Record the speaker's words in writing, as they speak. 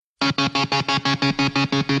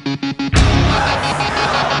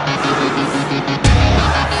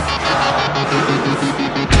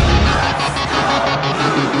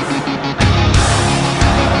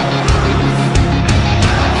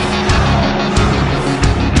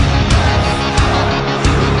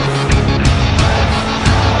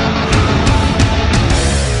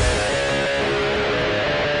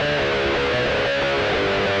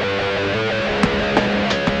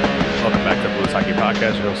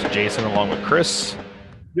Podcast. Your host Jason, along with Chris.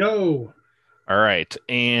 Yo, All right,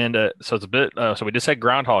 and so it's a bit. So we just had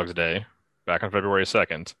Groundhog's Day back on February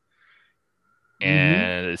 2nd, hmm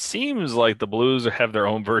and it seems like the Blues have their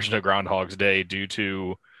own version of Groundhog's Day due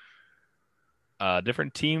to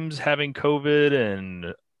different teams having COVID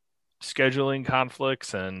and scheduling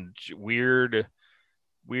conflicts and weird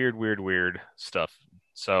stuff.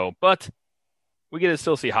 So, but we get to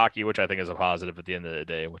still see hockey, which I think is a positive at the end of the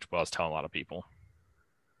day, which I was telling a lot of people.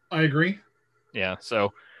 I agree. Yeah.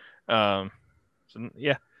 Um,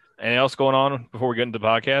 yeah. Anything else going on before we get into the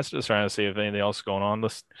podcast? Just trying to see if anything else is going on.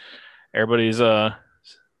 Everybody's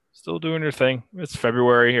still doing their thing. It's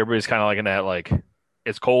February. Everybody's kind of like in that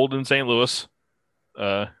it's cold in St. Louis.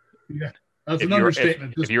 Uh, Yeah, that's if an you're if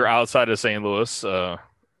understatement. if you're outside of St. Louis, it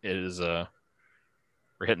is we're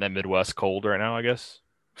hitting that Midwest cold right now. I guess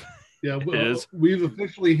Yeah, it is. we've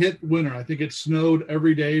officially hit winter. I think it snowed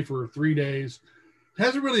every day for 3 days. It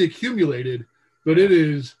hasn't really accumulated, but Yeah. it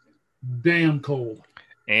is damn cold.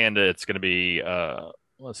 And it's going to be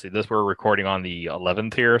let's see, this we're recording on the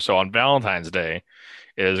 11th here, so on Valentine's Day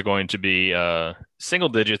it is going to be single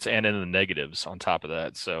digits and in the negatives on top of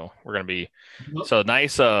that. So we're going to be Yep. so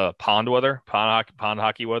nice pond weather, pond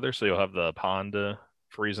hockey weather, so you'll have the pond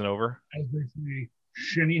freezing over. As they say,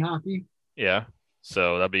 shinny hockey. Yeah.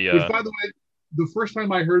 So that'll be Which, by the way, the first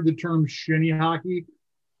time I heard the term shinny hockey,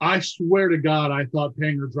 I swear to God, I thought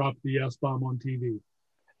Panger dropped the S bomb on TV.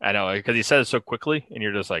 I know because he said it so quickly and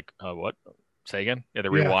you're just like, what? Say again? You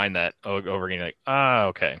have to Yeah, rewind that over again. You're like,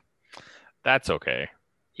 okay. That's okay.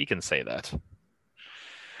 He can say that.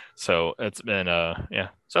 So it's been yeah.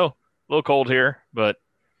 So a little cold here, but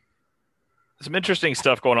some interesting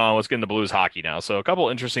stuff going on. Let's get into Blues hockey now. So a couple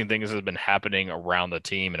interesting things have been happening around the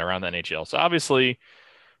team and around the NHL. So obviously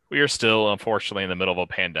we are still unfortunately in the middle of a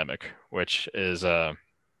pandemic, which is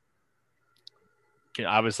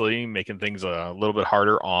obviously making things a little bit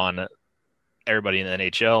harder on everybody in the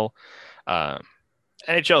NHL. Uh,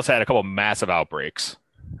 NHL has had a couple massive outbreaks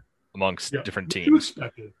amongst yeah. different What you teams.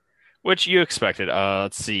 expected? Which you expected.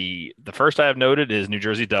 Let's see. The first I have noted is New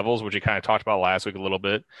Jersey Devils, which we kind of talked about last week a little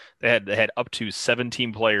bit. They had up to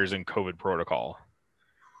 17 players in COVID protocol.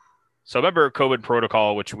 So remember, COVID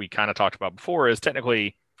protocol, which we kind of talked about before, is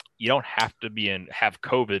technically you don't have to have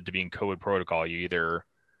COVID to be in COVID protocol. You either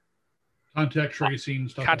Contact tracing,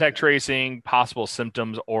 stuff like contact that. tracing, possible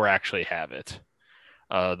symptoms, or actually have it.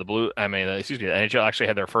 The NHL actually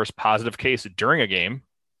had their first positive case during a game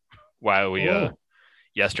while we Oh,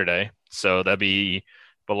 yesterday. So that'd be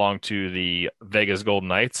belonged to the Vegas Golden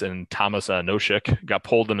Knights, and Thomas Noshik got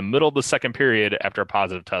pulled in the middle of the second period after a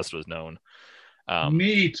positive test was known. Um,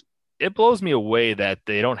 neat. it blows me away that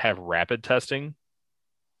they don't have rapid testing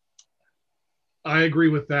I agree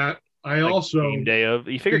with that. I like also game day of.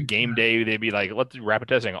 You figure think game that, day they'd be like, let's do rapid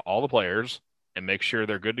testing on all the players and make sure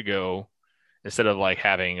they're good to go instead of like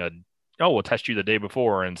having we'll test you the day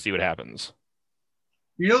before and see what happens.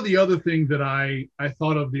 the other thing that I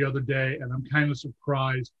thought of the other day, and I'm kind of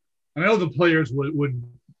surprised. I know the players would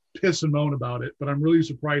piss and moan about it, but I'm really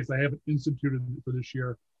surprised they haven't instituted it for this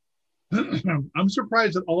year. I'm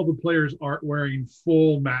surprised that all the players aren't wearing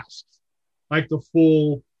full masks, like the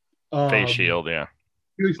full Face um, shield, yeah,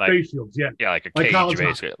 like face shields. Yeah, yeah, like a like cage college hockey.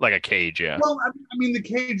 basically, like a cage, yeah. Well, I mean, the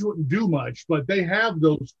cage wouldn't do much, but they have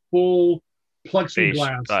those full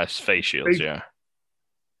plexiglass Face shields, face. yeah.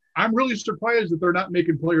 I'm really surprised that they're not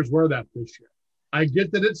making players wear that this year. I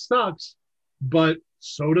get that it sucks, but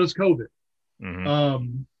so does COVID. Hmm.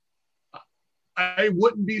 Um, I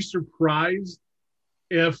wouldn't be surprised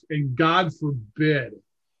if, and God forbid,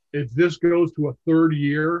 if this goes to a third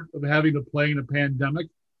year of having to play in a pandemic,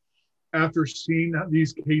 after seeing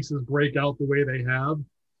these cases break out the way they have,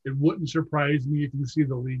 it wouldn't surprise me if you see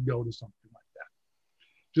the league go to something like that.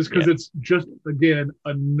 Just Yeah, because it's just, again,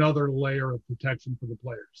 another layer of protection for the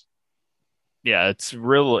players. yeah, it's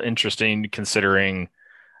real interesting considering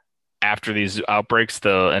after these outbreaks, the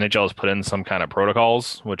NHL has put in some kind of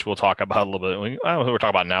protocols, which we'll talk about a little bit. I don't know who we're talking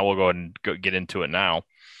about now. We'll go ahead and get into it now.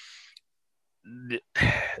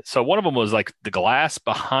 So one of them was like the glass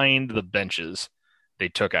behind the benches they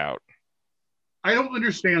took out. I don't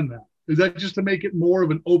understand that. Is that just to make it more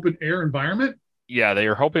of an open air environment? Yeah, they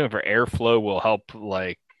were hoping for airflow will help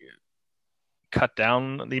like cut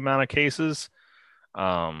down the amount of cases.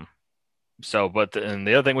 Um, and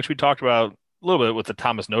the other thing which we talked about a little bit with the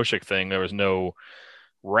Thomas Noshik thing, there was no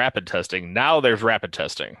rapid testing. Now there's rapid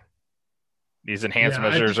testing. These enhanced Yeah, I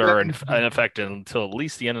measures think that are needs to in be. effect until at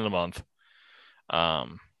least the end of the month.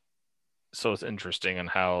 Um, so it's interesting on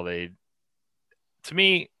how to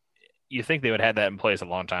me, you think they would have had that in place a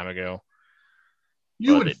long time ago,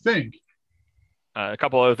 You but would think. A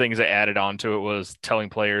couple other things I added on to it was telling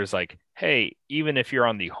players like, hey, even if you're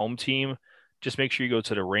on the home team, just make sure you go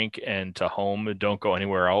to the rink and to home and don't go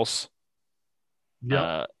anywhere else.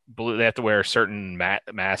 Yep. They have to wear a certain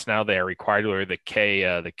mask now. They are required to wear the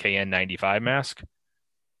KN95 mask.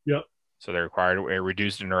 Yep. So they're required to wear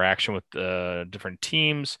reduced interaction with different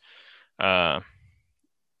teams. Uh,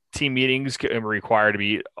 Team meetings are required to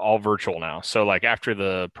be all virtual now. So like after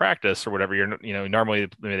the practice or whatever, normally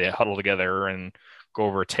maybe they huddle together and go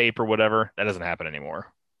over a tape or whatever. That doesn't happen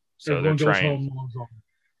anymore. So they're Everyone goes trying, home. Moves on.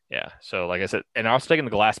 yeah. So like I said, and also taking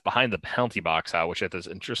the glass behind the penalty box out, which I think is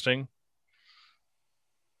interesting.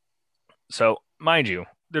 So mind you,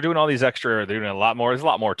 they're doing all these extra. They're doing a lot more. There's a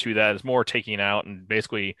lot more to that. It's more taking out and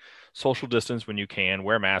basically social distance when you can,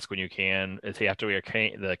 wear a mask when you can. You have to wear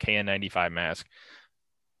the KN95 mask.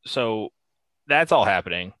 So that's all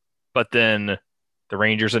happening. But then the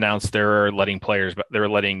Rangers announced they're letting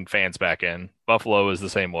fans back in. Buffalo is the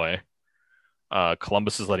same way.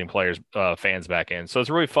 Columbus is letting fans back in. So it's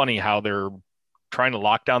really funny how they're trying to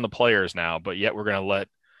lock down the players now, but yet we're going to let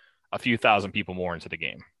a few thousand people more into the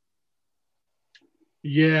game.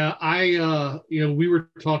 Yeah, we were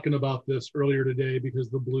talking about this earlier today because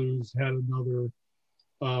the Blues had another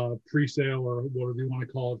pre-sale or whatever you want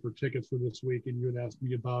to call it for tickets for this week, and you had asked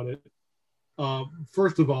me about it.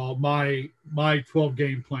 First of all, my 12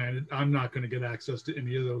 game plan, I'm not going to get access to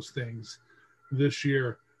any of those things this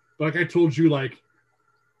year. But like I told you, like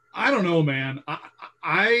I don't know, man.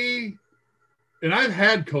 I and I've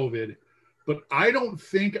had COVID, but I don't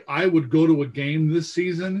think I would go to a game this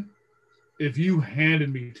season if you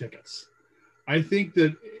handed me tickets. I think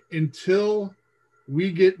that until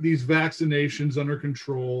we get these vaccinations under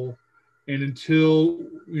control and until,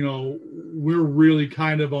 we're really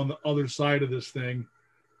kind of on the other side of this thing,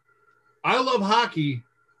 I love hockey,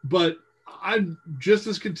 but I'm just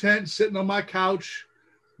as content sitting on my couch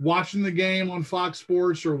watching the game on Fox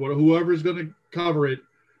Sports or whoever's going to cover it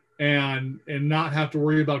and not have to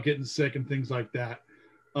worry about getting sick and things like that.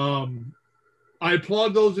 I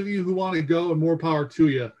applaud those of you who want to go and more power to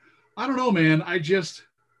you. I don't know, man. It's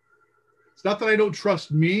not that I don't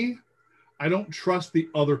trust me. I don't trust the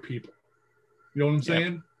other people. You know what I'm Yeah.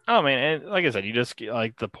 saying? Oh man, and like I said, you just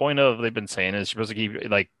like the point of they've been saying is you're supposed to keep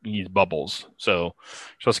like these bubbles. So you're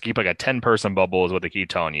supposed to keep like a 10-person bubble is what they keep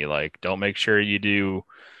telling you. Like, don't make sure you do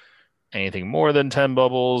anything more than 10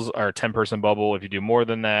 bubbles or a 10-person bubble. If you do more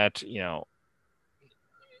than that,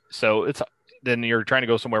 so it's then you're trying to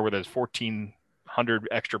go somewhere where there's 1,400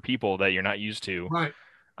 extra people that you're not used to. Right.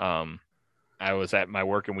 Um, I was at my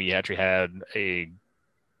work and we actually had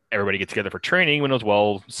everybody get together for training when it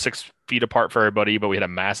was 6 feet apart for everybody, but we had a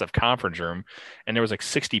massive conference room and there was like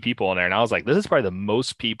 60 people in there. And I was like, this is probably the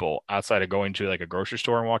most people outside of going to like a grocery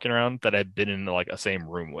store and walking around that I've been in like a same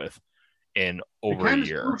room with in It over a kind of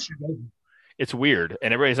year. spooks you, doesn't it? It's weird.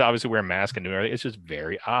 And everybody's obviously wearing masks and doing everything. It's just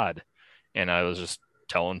very odd. And I was just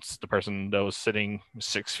telling the person that was sitting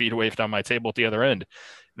 6 feet away from my table at the other end.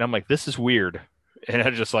 And I'm like, this is weird. And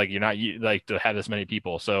I just like, you're not like to have this many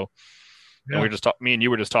people. So, and we Yeah. were just me and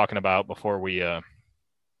you were just talking about before we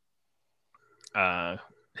Harry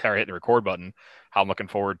hit the record button, how I'm looking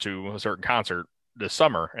forward to a certain concert this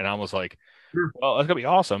summer. And I was like, Sure. well, it's gonna be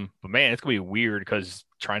awesome, but man, it's gonna be weird because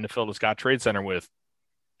trying to fill the Scott Trade Center with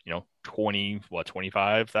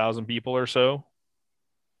 25,000 people or so.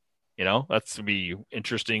 That's gonna be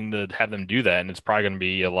interesting to have them do that, and it's probably gonna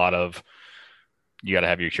be a lot of you got to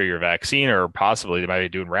have your vaccine, or possibly they might be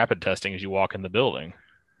doing rapid testing as you walk in the building.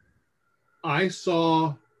 I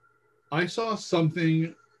saw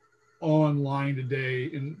something online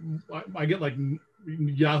today, and I get like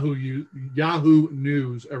Yahoo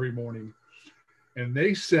News every morning, and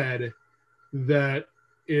they said that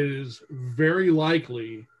it is very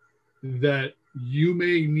likely that you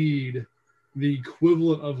may need the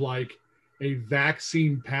equivalent of like a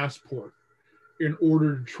vaccine passport in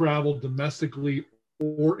order to travel domestically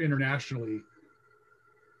or internationally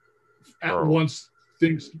at Bro. once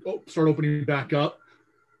things start opening back up.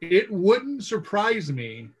 It wouldn't surprise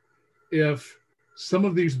me if some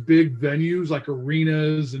of these big venues like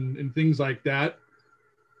arenas and things like that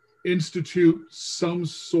institute some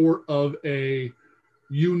sort of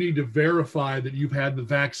you need to verify that you've had the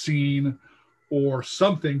vaccine or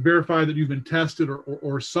something, verify that you've been tested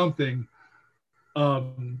or something.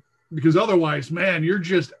 Because otherwise, man, you're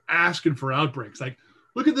just asking for outbreaks. Like,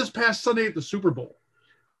 look at this past Sunday at the Super Bowl.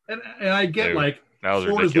 And I get Dude, like that was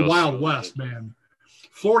Florida's the ridiculous. Wild West, man.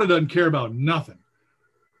 Florida doesn't care about nothing.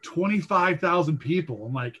 25,000 people.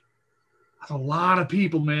 I'm like, that's a lot of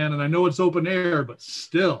people, man. And I know it's open air, but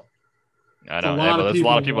still, I it's a know, yeah, lot but of there's a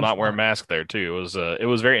people lot of in people one not wearing spot. masks there too. It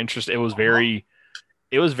was very interesting. It was very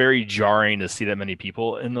it was very jarring to see that many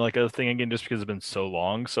people in like a thing again, just because it's been so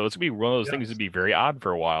long. So it's gonna be one of those things that'd Yes. be very odd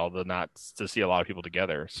for a while to not to see a lot of people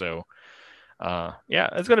together. So yeah,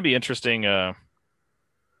 it's gonna be interesting to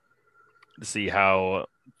see how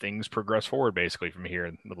things progress forward basically from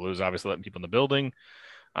here. The Blues obviously letting people in the building.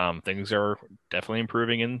 Things are definitely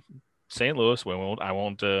improving in St. Louis. I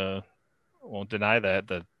won't deny that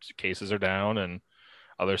the cases are down and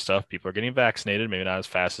other stuff. People are getting vaccinated, maybe not as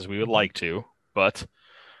fast as we would Mhm. like to, but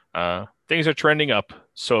things are trending up.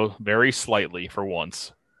 So very slightly for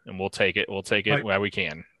once, and we'll take it. We'll take it Right. while we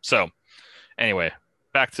can. So anyway,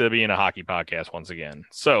 back to being a hockey podcast once again.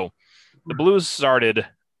 So the Blues started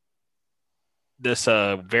this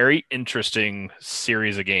very interesting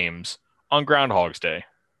series of games on Groundhog's Day,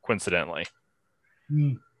 coincidentally.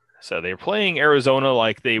 Mm. So they were playing Arizona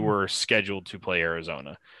like they were scheduled to play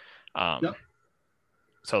Arizona. Um, Yep.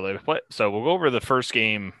 so they play. So we'll go over the first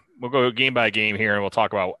game. We'll go game by game here, and we'll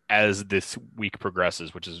talk about as this week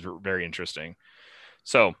progresses, which is very interesting.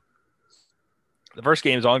 So the first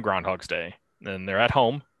game is on Groundhog's Day, and they're at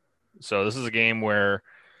home. So this is a game where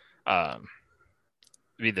um,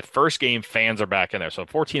 be the first game fans are back in there. So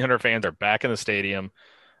 1,400 fans are back in the stadium.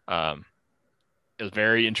 Um, it was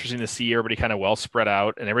very interesting to see everybody kind of well spread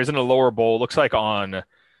out, and everybody's in a lower bowl. Looks like on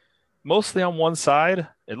mostly on one side.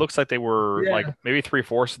 It looks like they were like Yeah. maybe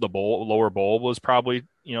three-fourths of the bowl, lower bowl was probably,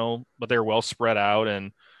 but they were well spread out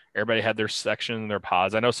and everybody had their section, their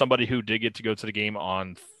pods. I know somebody who did get to go to the game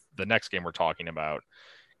on the next game we're talking about.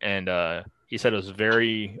 And he said it was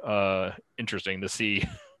very interesting to see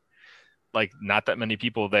like not that many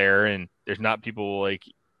people there and there's not people like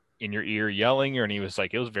in your ear yelling or and he was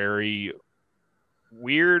like it was very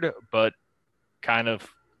weird but kind of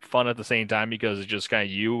fun at the same time because it's just kind of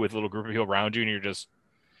you with a little group of people around you and you're just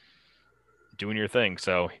doing your thing.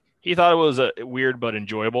 So he thought it was weird but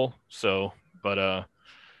enjoyable. So, but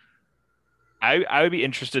I would be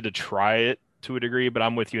interested to try it to a degree, but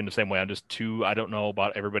I'm with you in the same way. I'm just too. I don't know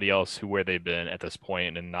about everybody else where they've been at this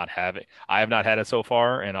point and not have it. I have not had it so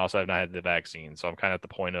far, and also I've not had the vaccine. So I'm kind of at the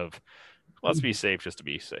point of let's be safe just to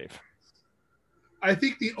be safe. I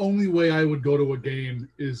think the only way I would go to a game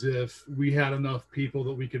is if we had enough people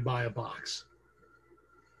that we could buy a box.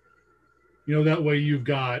 That way you've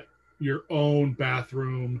got your own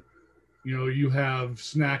bathroom. You have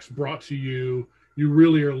snacks brought to you. You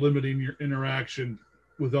really are limiting your interaction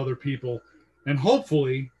with other people. And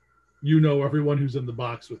hopefully, everyone who's in the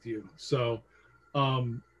box with you. So,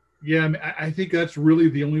 yeah, I think that's really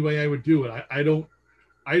the only way I would do it. I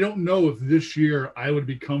don't know if this year I would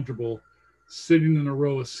be comfortable sitting in a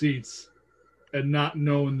row of seats and not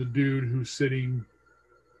knowing the dude who's sitting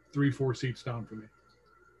 3, 4 seats down from me.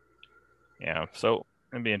 Yeah. So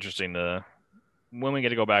it'd be interesting to when we get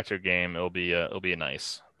to go back to a game. It'll be a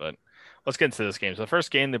nice. But let's get into this game. So the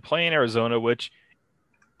first game they play in Arizona, which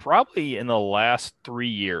probably in the last 3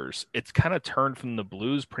 years, it's kind of turned from the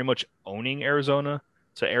Blues pretty much owning Arizona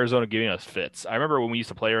to Arizona giving us fits. I remember when we used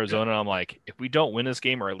to play Yeah. Arizona, I'm like, if we don't win this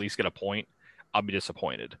game or at least get a point, I'll be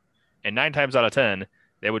disappointed. And 9 times out of 10,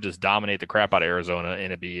 they would just dominate the crap out of Arizona and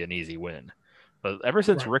it'd be an easy win. But ever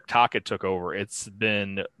since Right. Rick Tocchet took over,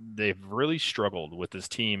 they've really struggled with this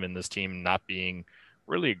team and this team not being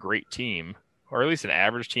really a great team, or at least an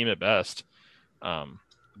average team at best. The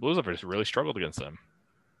Blues have just really struggled against them.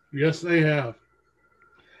 Yes, they have.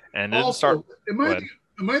 And it didn't start. Also, am Go I ahead.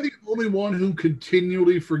 the, am I the only one who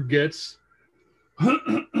continually forgets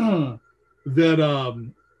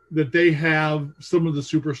that that they have some of the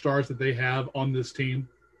superstars that they have on this team?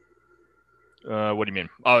 What do you mean?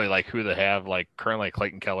 Oh, like who they have like currently like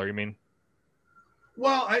Clayton Keller, you mean?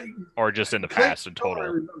 Well, I Or just in the Clayton past in Keller, I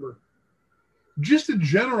total? remember. Just in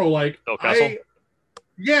general, like Phil Kessel?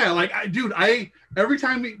 yeah, like dude, every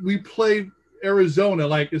time we play Arizona,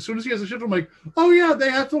 like as soon as he has a shift, I'm like, oh yeah, they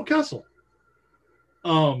have Phil Kessel.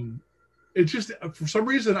 Um, it's just for some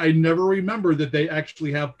reason I never remember that they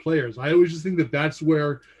actually have players. I always just think that that's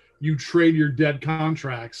where you trade your dead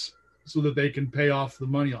contracts so that they can pay off the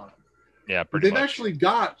money on them. Yeah, But pretty they've much. actually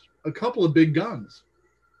got a couple of big guns.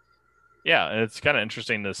 Yeah, and it's kind of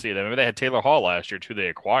interesting to see that. Maybe they had Taylor Hall last year too. They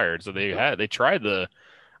acquired, so they tried the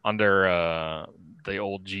under the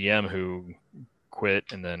old GM who quit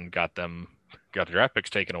and then got the draft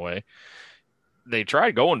picks taken away. They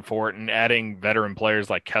tried going for it and adding veteran players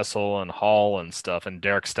like Kessel and Hall and stuff and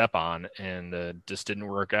Derek Stepan and just didn't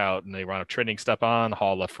work out. And they wound up trading Stepan.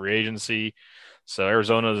 Hall left free agency. So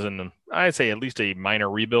Arizona's in, I'd say, at least a minor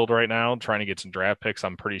rebuild right now, trying to get some draft picks.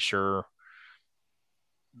 I'm pretty sure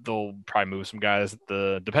they'll probably move some guys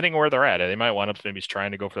depending on where they're at. They might wind up maybe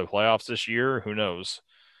trying to go for the playoffs this year. Who knows?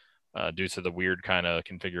 Due to the weird kind of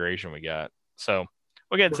configuration we got. So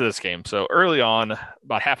we'll get into this game. So early on,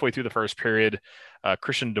 about halfway through the first period,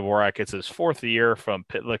 Christian Dvorak gets his fourth year from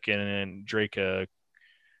Pitlick and Drake. Uh,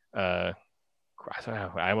 I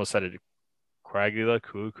almost said it. Quagula,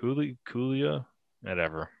 Kulia,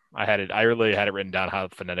 whatever. I really had it written down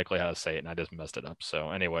phonetically how to say it, and I just messed it up.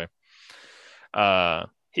 So anyway,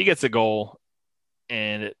 he gets a goal,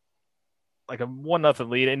 and like a 1-0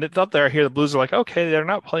 lead, and it's up there. Here, the Blues are like, okay, they're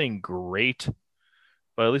not playing great,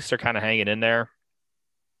 but at least they're kind of hanging in there.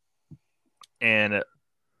 And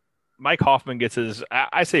Mike Hoffman gets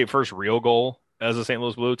I say, first real goal as a St.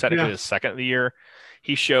 Louis Blue, technically Yeah. his second of the year.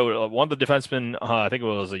 He showed one of the defensemen, I think it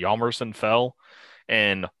was Hjalmarsson, fell,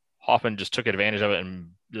 and Hoffman just took advantage of it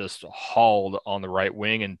and just hauled on the right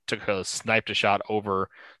wing and sniped a shot over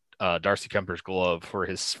Darcy Kemper's glove for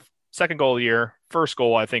his second goal of the year. First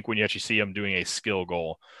goal, I think, when you actually see him doing a skill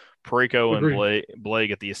goal. Parayko and Agreed. Blay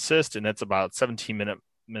get the assist, and that's about 17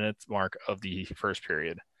 minutes mark of the first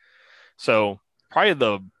period. So probably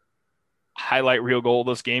the highlight reel goal of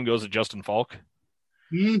this game goes to Justin Falk,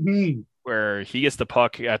 Mm-hmm. where he gets the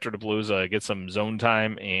puck after the Blues get some zone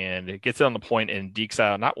time and gets it on the point and dekes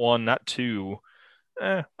out not one, not two,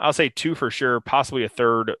 I'll say two for sure, possibly a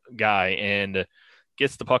third guy, and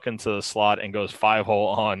gets the puck into the slot and goes 5-hole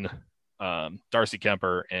on Darcy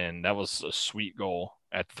Kemper, and that was a sweet goal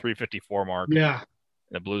at the 3:54 mark. Yeah. And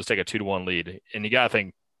the Blues take a 2-1 lead, and you got to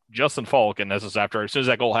think Justin Falk, and this is after as soon as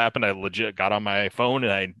that goal happened, I legit got on my phone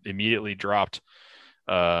and I immediately dropped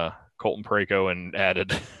Colton Parayko and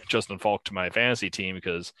added Justin Falk to my fantasy team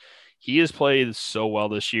because he has played so well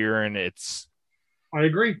this year, and I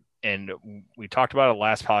agree. and we talked about it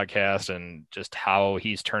last podcast and just how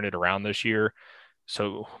he's turned it around this year.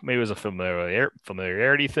 So maybe it was a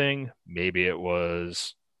familiarity thing. Maybe it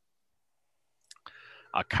was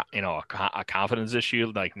a confidence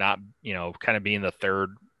issue, like not kind of being the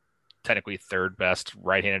technically third best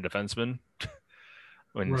right-handed defenseman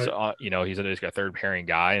when Right. he's got a third pairing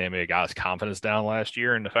guy, and maybe got his confidence down last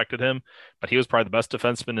year and affected him. But he was probably the best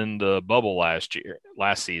defenseman in the bubble last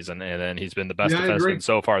season, and then he's been the best Yeah, I agree. defenseman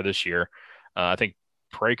so far this year. I think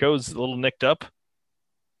Parayko's a little nicked up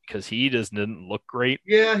because he just didn't look great.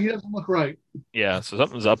 Yeah, he doesn't look right. Yeah, so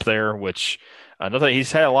something's up there. Which another,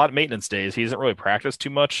 he's had a lot of maintenance days. He hasn't really practiced too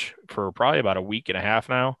much for probably about a week and a half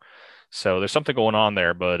now. So there's something going on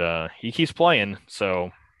there, but he keeps playing.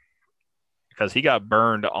 So because he got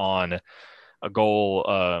burned on a goal.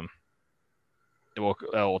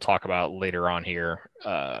 We'll talk about later on here.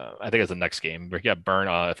 I think it's the next game. But he got burned.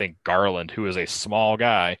 I think Garland, who is a small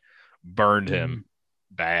guy, burned him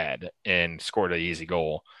Mhm. bad and scored an easy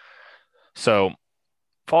goal. So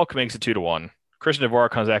Falk makes it 2-1. Christian Dvorak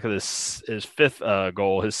comes back with his fifth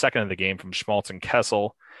goal, his second of the game from Schmaltz and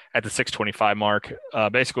Kessel at the 6:25 mark.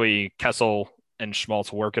 Basically, Kessel and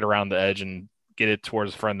Schmaltz work it around the edge and get it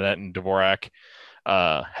towards the front of the net, and Dvorak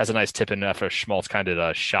has a nice tip in after Schmaltz kind of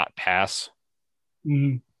a shot pass,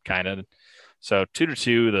 Mhm. kind of. So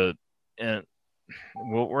 2-2. And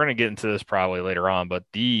we're gonna get into this probably later on, but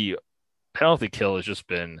the penalty kill has just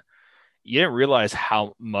been. You didn't realize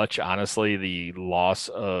how much, honestly, the loss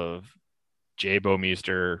of Jay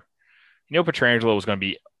Bouwmeester. Pietrangelo was going to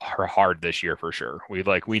be hard this year for sure. We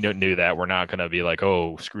knew that. We're not going to be like,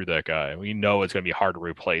 oh, screw that guy. We know it's going to be hard to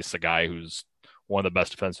replace a guy who's one of the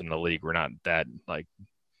best defensemen in the league. We're not that like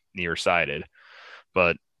nearsighted,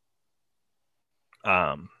 but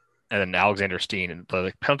and then Alexander Steen,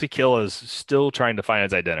 the penalty kill is still trying to find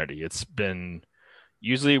its identity. It's been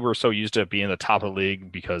usually we're so used to it being the top of the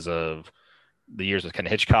league because of the years with Ken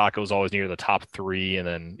Hitchcock. It was always near the top three, and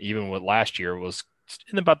then even with last year it was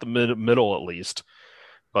in about the middle at least.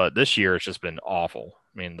 But this year it's just been awful.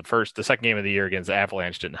 I mean, the second game of the year against the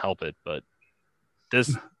Avalanche didn't help it, but this,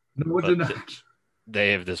 No, it but did not.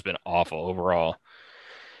 they have just been awful overall.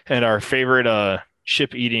 And our favorite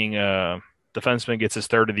chip eating defenseman gets his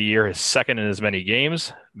third of the year, his second in as many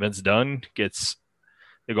games. Vince Dunn gets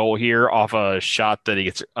the goal here off a shot that he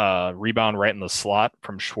gets rebound right in the slot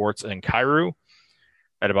from Schwartz and Kyrou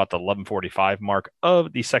at about the 11:45 mark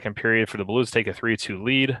of the second period for the Blues take a 3-2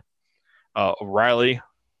 lead. O'Reilly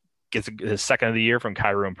gets his second of the year from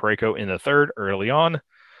Kyrou and Parayko in the third early on.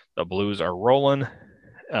 The Blues are rolling.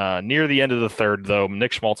 Near the end of the third, though,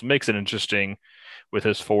 Nick Schmaltz makes it interesting with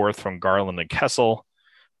his fourth from Garland and Kessel.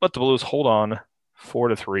 But the Blues hold on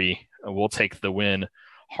 4-3. We'll take the win.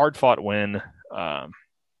 Hard fought win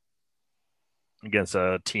against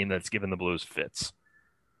a team that's given the Blues fits.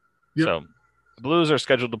 Yep. So the Blues are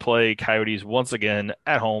scheduled to play Coyotes once again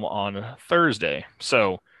at home on Thursday.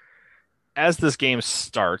 So as this game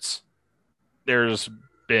starts, there's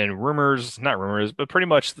been rumors, not rumors, but pretty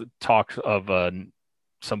much the talk of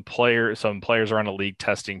some players around the league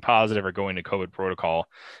testing positive or going to COVID protocol,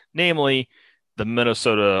 namely the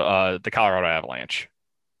Colorado Avalanche.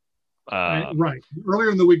 Right.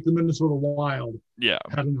 Earlier in the week, the Minnesota Wild Yeah.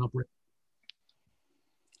 had an outbreak.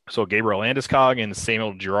 So Gabriel Landeskog and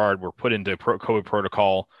Samuel Girard were put into COVID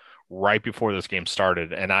protocol right before this game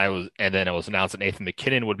started, and then it was announced that Nathan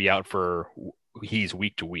MacKinnon would be out he's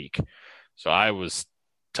week to week. So I was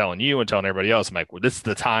telling you and telling everybody else, I'm like, well, this is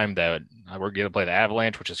the time that we're going to play the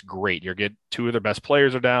Avalanche, which is great. You're getting two of their best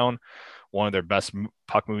players are down, one of their best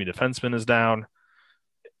puck moving defensemen is down.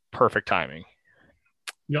 Perfect timing.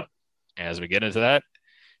 Yep. As we get into that,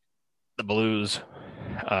 the Blues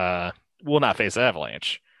will not face the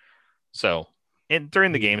Avalanche. So,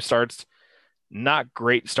 during the game starts, not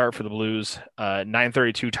great start for the Blues.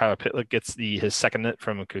 9:32, Tyler Pitlick gets his second hit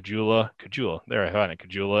from Kajula,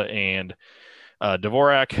 and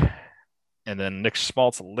Dvorak, and then Nick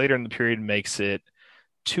Schmaltz later in the period makes it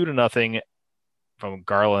 2-0 from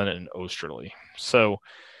Garland and Osterley. So,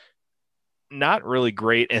 not really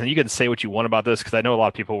great. And you can say what you want about this because I know a lot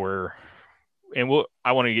of people were, and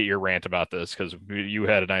I want to get your rant about this because you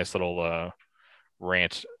had a nice little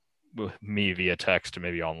rant with me via text and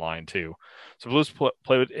maybe online too. So Blues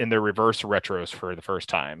play in their reverse retros for the first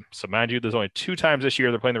time. So mind you, there's only 2 times this year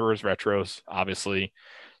they're playing the reverse retros. Obviously,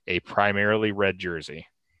 a primarily red jersey.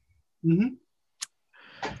 Mm-hmm.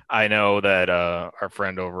 I know that our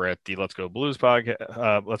friend over at the Let's Go Blues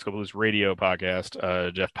podcast, Let's Go Blues radio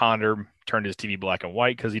podcast, Jeff Ponder, turned his TV black and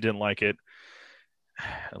white because he didn't like it.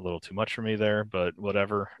 A little too much for me there, but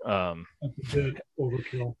whatever. That's a bit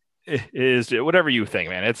overkill. It is whatever you think,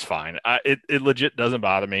 man. It's fine. It legit doesn't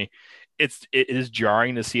bother me. It is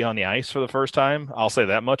jarring to see on the ice for the first time. I'll say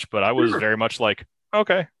that much. But I was very much like,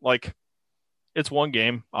 okay, like it's one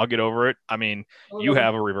game. I'll get over it. I mean, you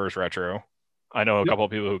have a reverse retro. I know a couple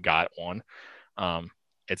of people who got one.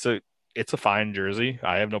 It's a fine jersey.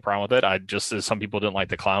 I have no problem with it. I just as some people didn't like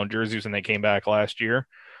the clown jerseys when they came back last year.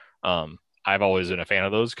 I've always been a fan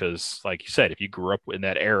of those because, like you said, if you grew up in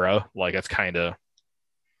that era, like that's kind of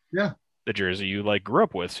the jersey you like grew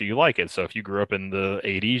up with, so you like it. So if you grew up in the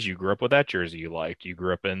 80s, you grew up with that jersey you liked. You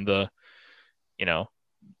grew up in the,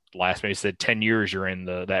 last maybe said 10 years you're in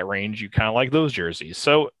that range, you kind of like those jerseys.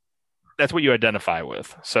 So that's what you identify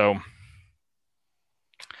with. So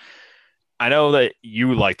I know that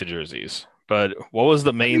you like the jerseys, but what was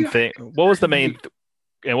the main thing? What was the main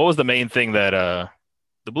thing that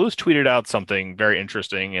the Blues tweeted out something very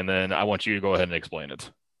interesting, and then I want you to go ahead and explain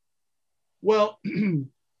it. Well,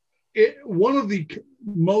 one of the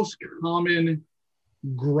most common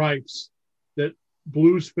gripes that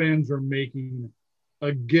Blues fans are making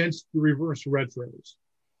against the reverse retros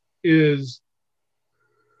is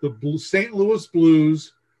the St. Louis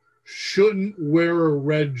Blues shouldn't wear a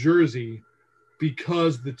red jersey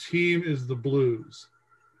because the team is the Blues.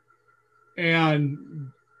 And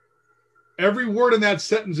every word in that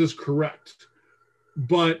sentence is correct.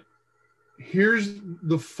 But here's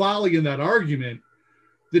the folly in that argument.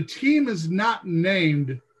 The team is not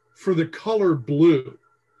named for the color blue.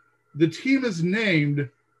 The team is named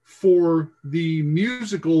for the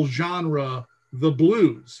musical genre, the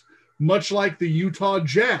blues, much like the Utah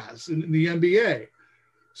Jazz in the NBA.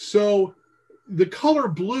 So the color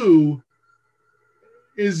blue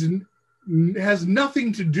has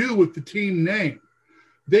nothing to do with the team name.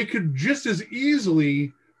 They could just as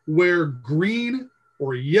easily wear green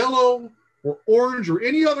or yellow or orange or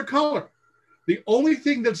any other color. The only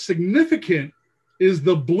thing that's significant is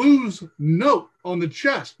the blues note on the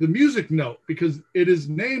chest, the music note, because it is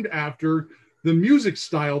named after the music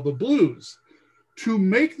style, the blues. To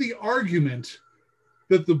make the argument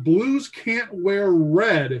that the Blues can't wear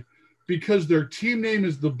red because their team name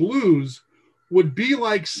is the Blues would be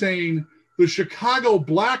like saying the Chicago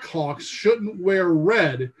Blackhawks shouldn't wear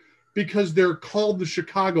red because they're called the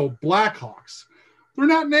Chicago Blackhawks. They're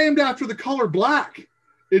not named after the color black.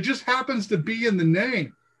 It just happens to be in the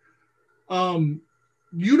name.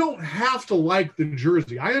 You don't have to like the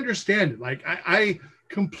jersey. I understand it. Like I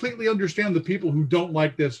completely understand the people who don't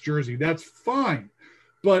like this jersey. That's fine.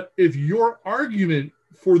 But if your argument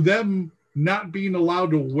for them not being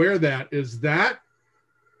allowed to wear that is that,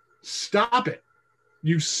 stop it.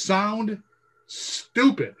 You sound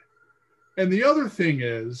stupid. And the other thing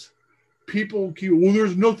is, people keep, well,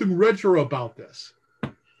 there's nothing retro about this.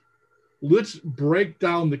 Let's break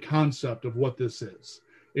down the concept of what this is.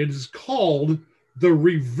 It is called the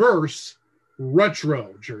reverse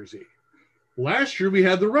retro jersey. Last year we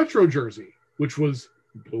had the retro jersey, which was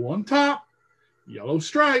blue on top, yellow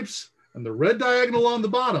stripes, and the red diagonal on the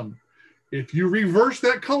bottom. If you reverse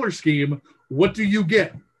that color scheme, what do you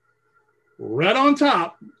get? red on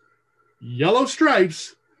top, yellow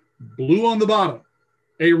stripes, blue on the bottom.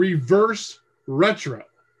 A reverse retro.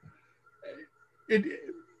 It,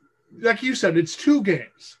 like you said, it's 2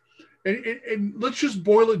 games. And let's just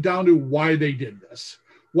boil it down to why they did this.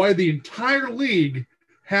 Why the entire league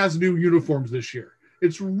has new uniforms this year.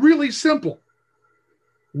 It's really simple.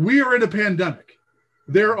 We are in a pandemic.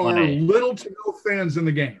 There are little to no fans in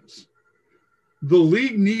the games. The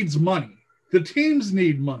league needs money. The teams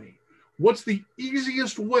need money. What's the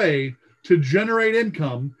easiest way to generate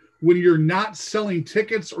income when you're not selling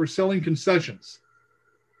tickets or selling concessions?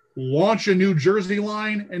 Launch a new jersey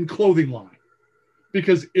line and clothing line.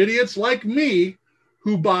 Because idiots like me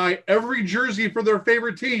who buy every jersey for their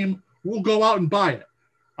favorite team will go out and buy it.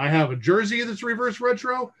 I have a jersey that's reverse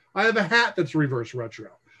retro. I have a hat that's reverse retro.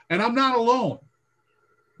 And I'm not alone.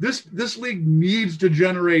 This league needs to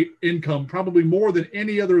generate income probably more than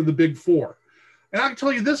any other of the big 4. And I can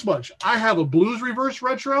tell you this much. I have a Blues reverse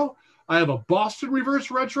retro. I have a Boston reverse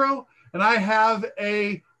retro. And I have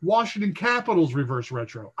a Washington Capitals reverse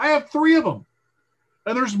retro. I have 3 of them.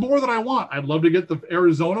 And there's more that I want. I'd love to get the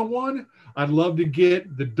Arizona one. I'd love to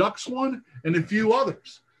get the Ducks one and a few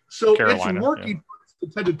others. So Carolina, it's working for its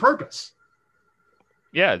intended purpose.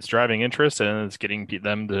 Yeah, it's driving interest and it's getting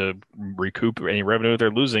them to recoup any revenue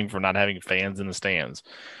they're losing from not having fans in the stands.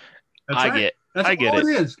 I get it.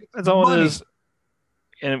 That's all it is.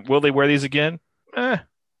 And will they wear these again?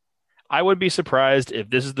 I would be surprised if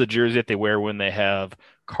this is the jersey that they wear when they have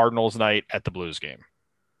Cardinals night at the Blues game.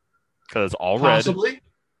 Because it's all Possibly. red.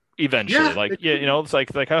 Eventually. It's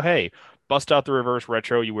like, oh, hey, bust out the reverse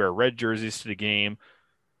retro. You wear red jerseys to the game.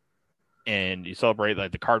 And you celebrate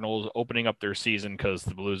like the Cardinals opening up their season because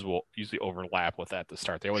the Blues will usually overlap with that to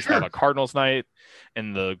start. They always have a Cardinals night,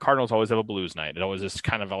 and the Cardinals always have a Blues night. It always just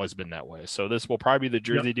kind of always been that way. So this will probably be the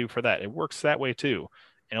jersey they do for that. It works that way too,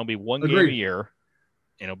 and it'll be one game a year,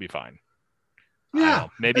 and it'll be fine. Yeah,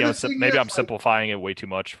 maybe I'm simplifying it way too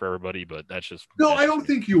much for everybody, but that's just I don't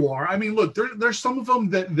think you are. I mean, look, there's some of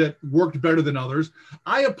them that worked better than others.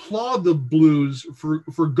 I applaud the Blues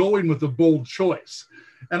for going with a bold choice.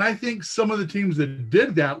 And I think some of the teams that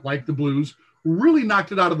did that, like the Blues, really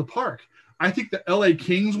knocked it out of the park. I think the LA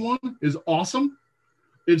Kings one is awesome.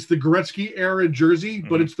 It's the Gretzky era jersey,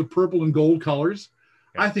 but it's the purple and gold colors.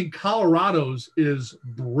 Yeah. I think Colorado's is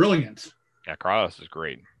brilliant. Yeah, Colorado's is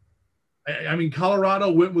great. I mean,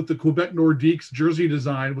 Colorado went with the Quebec Nordiques jersey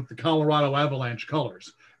design with the Colorado Avalanche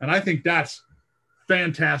colors. And I think that's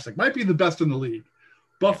fantastic. Might be the best in the league.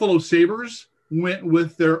 Buffalo Sabres went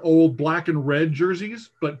with their old black and red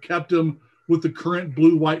jerseys, but kept them with the current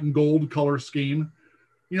blue, white, and gold color scheme.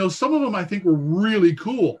 You know, some of them I think were really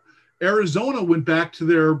cool. Arizona went back to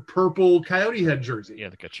their purple Coyote head jersey. Yeah,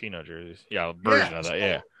 the Kachina jerseys. Yeah, version of that,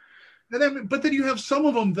 yeah. But then you have some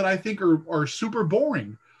of them that I think are super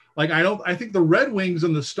boring. Like I think the Red Wings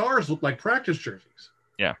and the Stars look like practice jerseys.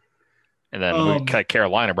 Yeah. And then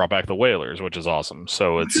Carolina brought back the Whalers, which is awesome.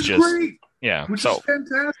 So it's just great. Yeah. Which is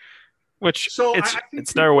fantastic.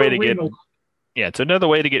 It's another way to get it's another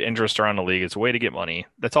way to get interest around the league. It's a way to get money.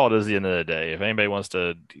 That's all it is at the end of the day. If anybody wants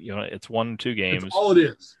to, it's 1-2 games. That's all it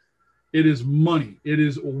is. It is money. It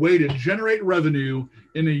is a way to generate revenue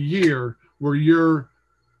in a year where you're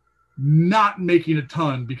not making a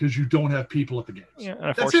ton because you don't have people at the games. Yeah,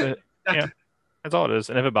 unfortunately, that's all it is.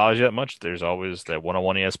 And if it bothers you that much, there's always that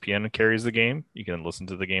 101 ESPN carries the game. You can listen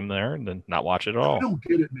to the game there and then not watch it at all. I don't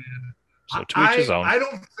get it, man. So to each his own.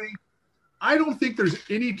 I don't think there's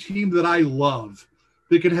any team that I love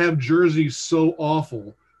that could have jerseys so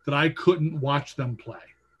awful that I couldn't watch them play.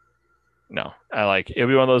 No, it'll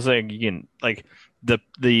be one of those things you can like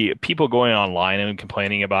the people going online and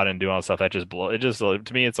complaining about it and doing all that stuff that just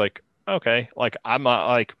to me it's like, okay, like I'm not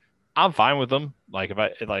like I'm fine with them. Like if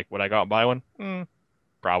I would I go out and buy one?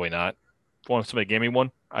 Probably not. If somebody gave me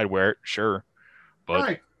one, I'd wear it, sure.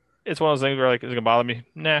 But it's one of those things where like, is it gonna bother me?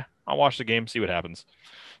 Nah, I'll watch the game, see what happens.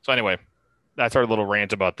 So anyway, that's our little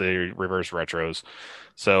rant about the reverse retros.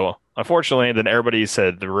 So unfortunately, then everybody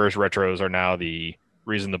said the reverse retros are now the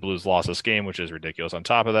reason the Blues lost this game, which is ridiculous on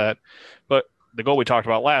top of that. But the goal we talked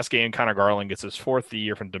about last game, Connor Garland gets his 4th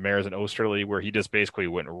year from Demers and Osterley, where he just basically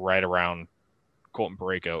went right around Colton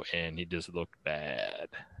Parayko, and he just looked bad.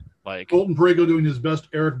 Like Colton Parayko doing his best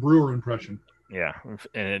Eric Brewer impression. Yeah,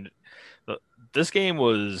 and this game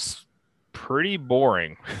was pretty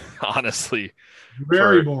boring, honestly.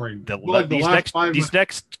 Very boring. These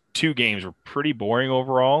next 2 games were pretty boring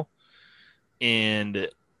overall, and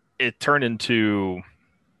it turned into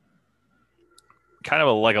kind of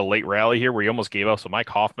a late rally here where he almost gave up. So Mike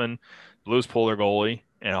Hoffman, Blues pull their goalie,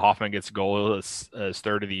 and Hoffman gets a goal his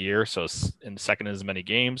 3rd of the year, so in second in as many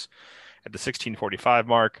games. at the 16:45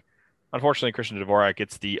 mark. Unfortunately, Christian Dvorak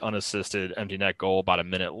gets the unassisted empty net goal about a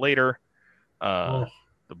minute later. Oh,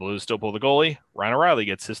 The Blues still pull the goalie. Ryan O'Reilly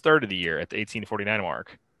gets his third of the year at the 18:49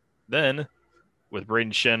 mark. Then, with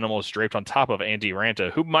Braden Shen almost draped on top of Andy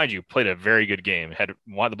Ranta, who, mind you, played a very good game.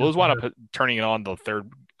 The Blues wound up turning it on the third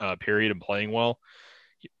period and playing well.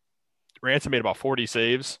 Ranta made about 40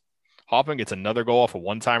 saves. Hoffman gets another goal off a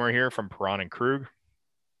one-timer here from Perron and Krug.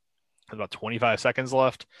 There's about 25 seconds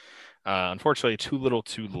left. Unfortunately, too little,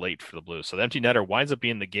 too late for the Blues. So the empty netter winds up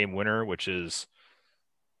being the game winner, which is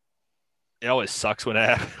it always sucks when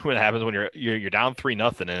it happens when you're down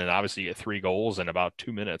 3-0, and then obviously you get 3 goals in about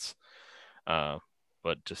 2 minutes.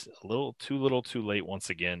 But just a little too late once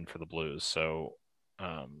again for the Blues. So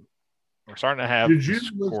we're starting to have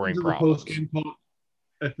scoring problems. Post-game talk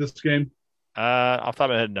at this game? Off the top of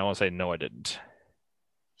my head, no. I'll say no, I didn't.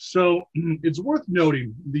 So it's worth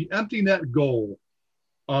noting the empty net goal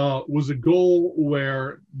was a goal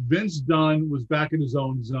where Vince Dunn was back in his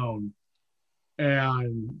own zone,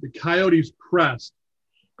 and the Coyotes pressed.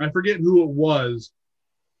 I forget who it was.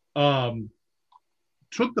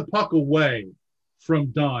 Took the puck away from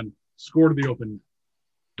Dunn, scored the open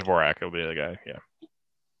net. Dvorak will be the guy, yeah.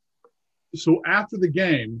 So after the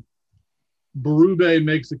game, Berube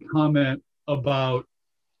makes a comment about,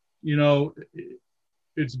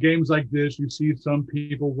 it's games like this. You see some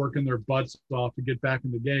people working their butts off to get back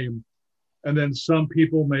in the game, and then some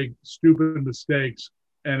people make stupid mistakes,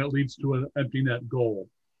 and it leads to an empty net goal.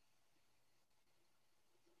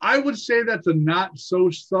 I would say that's a not so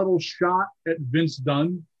subtle shot at Vince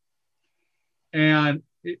Dunn, and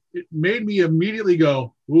it made me immediately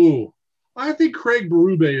go, ooh, I think Craig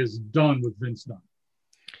Berube is done with Vince Dunn.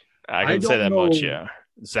 I can say that much, yeah.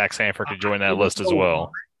 Zach Sanford could join that list as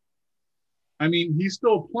well. I mean, he's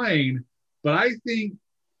still playing, but I think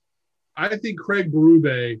Craig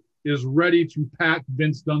Berube is ready to pack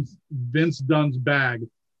Vince Dunn's bag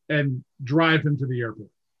and drive him to the airport.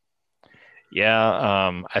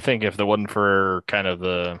 Yeah, I think if there wasn't for kind of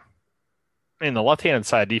the left-handed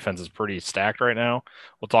side defense is pretty stacked right now.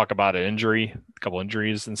 We'll talk about a couple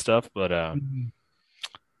injuries and stuff, but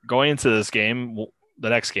going into this game, the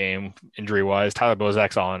next game, injury-wise, Tyler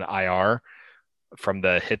Bozak's on IR from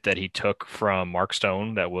the hit that he took from Mark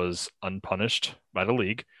Stone that was unpunished by the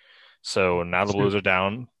league. So now the Blues are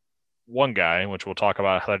down one guy, which we'll talk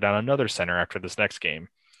about how they're down another center after this next game.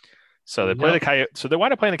 So they play the Coyotes. So they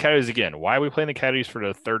wind up playing the Coyotes again. Why are we playing the Coyotes for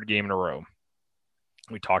the third game in a row?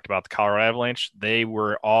 We talked about the Colorado Avalanche. They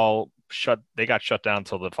were all shut. They got shut down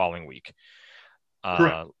until the following week.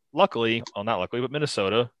 Luckily, well, not luckily, but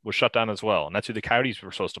Minnesota was shut down as well. And that's who the Coyotes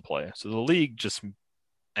were supposed to play. So the league just,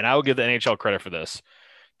 and I will give the NHL credit for this,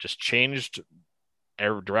 just changed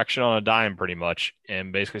every direction on a dime pretty much.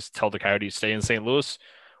 And basically tell the Coyotes stay in St. Louis.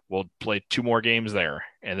 We'll play 2 more games there.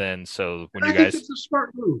 And then, so when you guys, it's a smart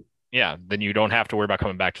move. Yeah, then you don't have to worry about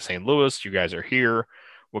coming back to St. Louis. You guys are here.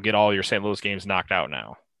 We'll get all your St. Louis games knocked out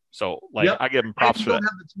now. So, I give them props for that.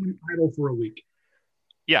 Have the team idle for a week.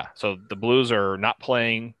 Yeah, so the Blues are not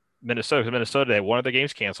playing Minnesota. Minnesota, they had one of the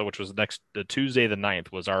games canceled, which was the Tuesday the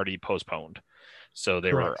 9th was already postponed. So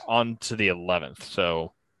they were on to the 11th.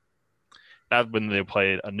 So that's when they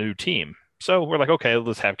played a new team. So we're like, okay,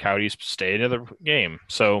 let's have Coyotes stay another game.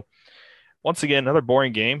 So once again, another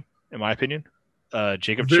boring game, in my opinion.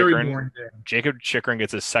 Jacob Chychrun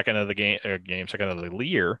gets his second of the second of the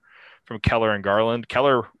year from Keller and Garland.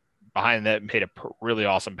 Keller behind that made a really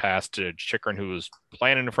awesome pass to Chychrun, who was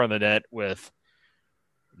playing in front of the net with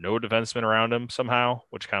no defenseman around him somehow,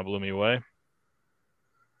 which kind of blew me away.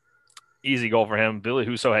 Easy goal for him. Billy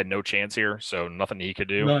Husso had no chance here, so nothing he could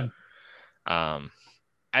do. None.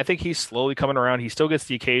 I think he's slowly coming around. He still gets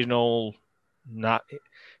the occasional, not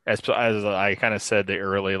as I kind of said, the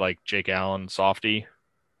early like Jake Allen softy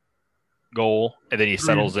goal, and then he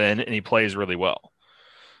settles in and he plays really well,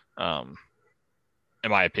 in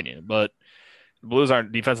my opinion. But the Blues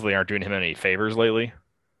aren't doing him any favors lately.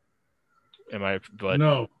 No,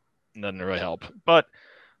 doesn't really help. But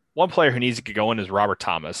one player who needs to get going is Robert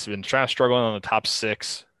Thomas. He's been trying to struggle on the top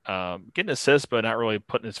 6, getting assists, but not really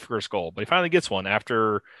putting his first goal. But he finally gets one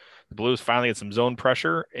after the Blues finally get some zone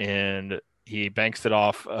pressure, and he banks it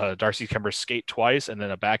off Darcy Kemper's skate twice, and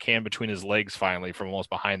then a backhand between his legs finally from almost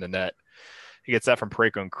behind the net. He gets that from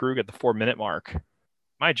Parayko and Krug at the 4-minute mark.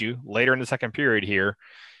 Mind you, later in the second period here,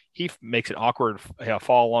 he makes an awkward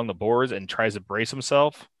fall along the boards and tries to brace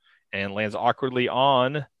himself and lands awkwardly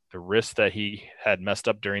on the wrist that he had messed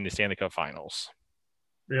up during the Stanley Cup Finals.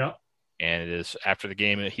 Yeah. And it is after the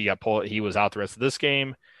game he was out the rest of this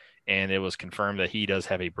game, and it was confirmed that he does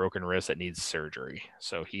have a broken wrist that needs surgery.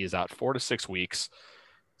 So he is out 4 to 6 weeks.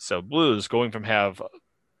 So Blues going from have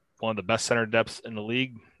one of the best center depths in the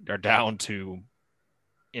league are down to,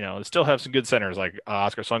 they still have some good centers like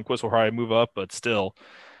Oscar Sundquist will probably move up, but still,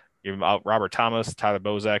 you've out Robert Thomas, Tyler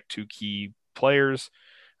Bozak, two key players.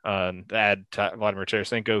 Add Vladimir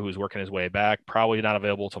Tarasenko, who's working his way back, probably not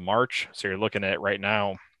available to March. So you're looking at right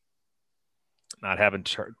now not having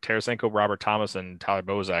Tarasenko, Robert Thomas, and Tyler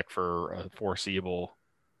Bozak for a foreseeable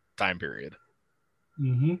time period.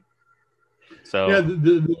 Mm-hmm. So yeah,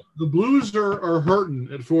 the Blues are hurting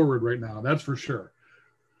at forward right now. That's for sure.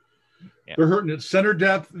 Yeah. They're hurting at center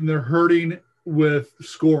depth, and they're hurting with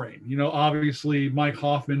scoring. Obviously Mike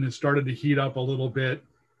Hoffman has started to heat up a little bit,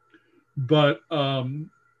 but and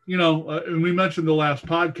we mentioned the last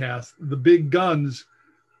podcast, the big guns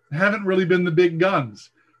haven't really been the big guns.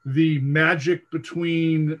 The magic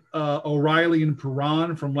between O'Reilly and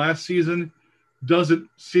Perron from last season doesn't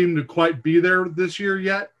seem to quite be there this year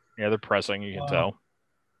yet. Yeah, they're pressing, you can tell.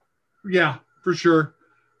 Yeah, for sure.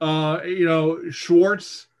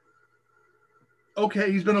 Schwartz,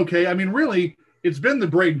 okay, he's been okay. I mean, really, it's been the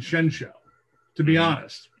Braden Shen show, to be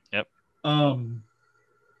honest. Yep.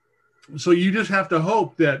 So you just have to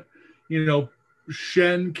hope that,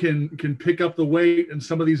 Shen can pick up the weight, and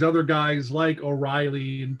some of these other guys like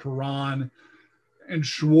O'Reilly and Perron and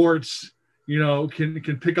Schwartz,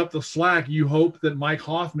 can pick up the slack. You hope that Mike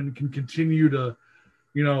Hoffman can continue to,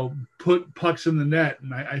 put pucks in the net.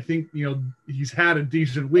 And I think, he's had a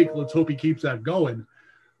decent week. Let's hope he keeps that going.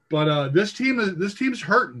 But this team's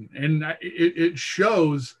hurting, and it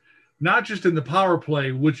shows not just in the power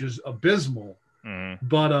play, which is abysmal,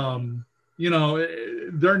 but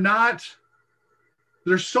they're not.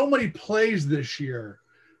 There's so many plays this year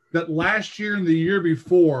that last year and the year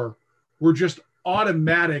before were just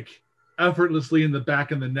automatic, effortlessly in the back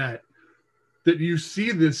of the net, that you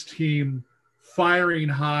see this team firing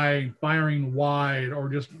high, firing wide, or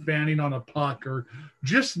just fanning on a puck, or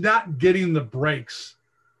just not getting the breaks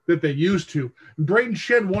that they used to. Braden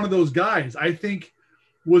Shen, one of those guys. I think,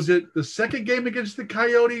 was it the second game against the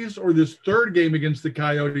Coyotes or this third game against the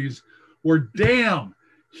Coyotes where, damn,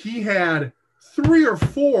 he had 3 or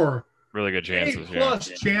 4 really good chances, plus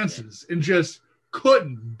chances, and just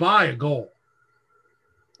couldn't buy a goal.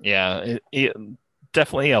 Yeah,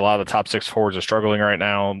 definitely a lot of the top 6 forwards are struggling right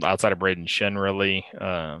now outside of Braden Shen, really.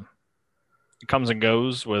 It comes and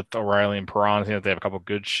goes with O'Reilly and Perron. I think they have a couple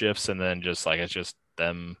good shifts, and then it's just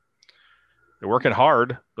them. They're working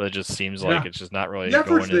hard, but it just seems like it's just not really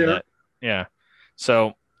going in that. Yeah.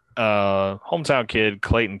 So, hometown kid,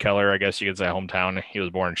 Clayton Keller, I guess you could say hometown. He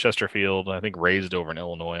was born in Chesterfield, I think raised over in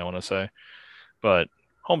Illinois, I want to say. But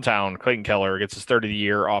hometown, Clayton Keller gets his 30th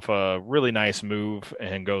year off a really nice move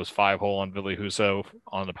and goes 5-hole on Ville Husso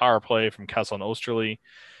on the power play from Kessel and Osterley.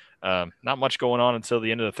 Not much going on until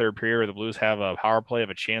the end of the third period. The Blues have a power play,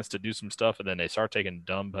 have a chance to do some stuff, and then they start taking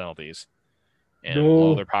dumb penalties and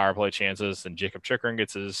blow their power play chances. And Jacob Chikrin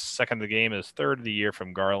gets his second of the game, his third of the year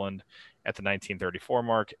from Garland at the 1934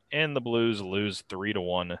 mark, and the Blues lose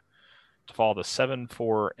 3-1 to fall to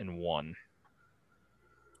 7-4-1.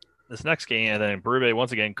 This next game, and then Berube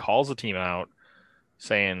once again calls the team out,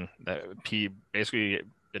 saying that he basically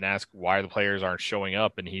been asked why the players aren't showing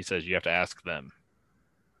up, and he says you have to ask them.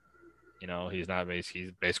 He's not.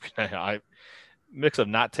 He's basically mix of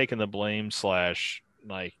not taking the blame /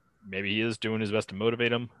 maybe he is doing his best to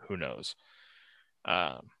motivate them. Who knows?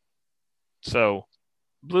 So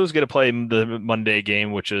Blues get to play the Monday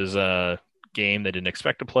game, which is a game they didn't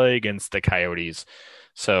expect to play against the Coyotes.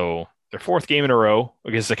 So their 4th game in a row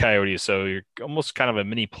against the Coyotes. So you're almost kind of a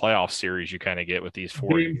mini playoff series you kind of get with these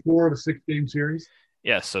 4 Game 4 of a 6-game series.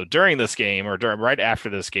 Yeah. So during this game, or right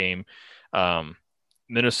after this game,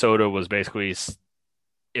 Minnesota was basically,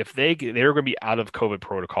 if they were going to be out of COVID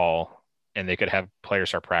protocol and they could have players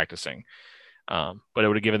start practicing, but it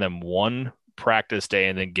would have given them 1 practice day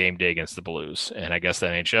and then game day against the Blues. And I guess the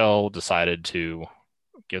NHL decided to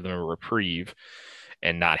give them a reprieve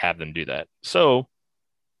and not have them do that. So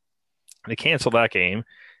they cancel that game,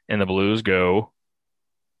 and the Blues go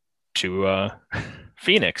to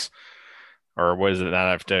Phoenix. Or was it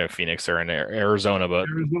not after Phoenix? They're in Arizona, but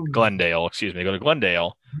Glendale, excuse me. Go to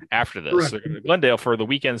Glendale after this. So Glendale for the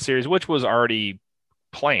weekend series, which was already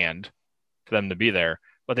planned for them to be there.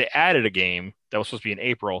 But they added a game that was supposed to be in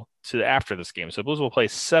April to after this game. So the Blues will play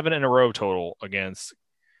 7 in a row total against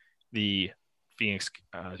the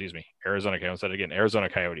Arizona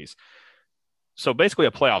Coyotes. So basically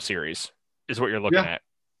a playoff series is what you're looking at.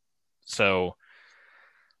 So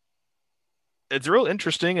it's real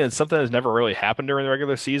interesting, and it's something that's never really happened during the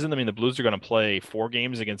regular season. I mean, the Blues are going to play 4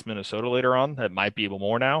 games against Minnesota later on. That might be a little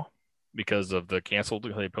more now because of the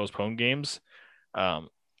postponed games.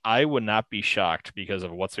 I would not be shocked because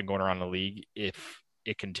of what's been going around in the league if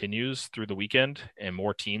it continues through the weekend and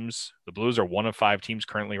more teams. The Blues are one of 5 teams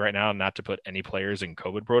currently right now not to put any players in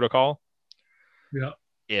COVID protocol. Yeah,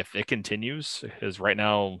 If it continues, because right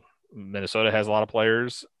now Minnesota has a lot of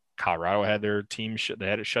players. Colorado had their team they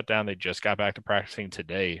had it shut down. They just got back to practicing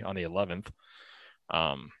today on the 11th.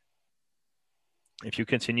 Um, if you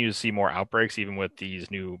continue to see more outbreaks, even with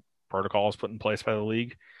these new protocols put in place by the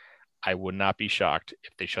league, I would not be shocked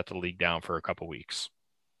if they shut the league down for a couple weeks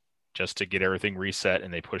just to get everything reset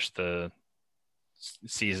and they push the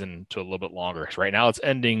season to a little bit longer. Because right now it's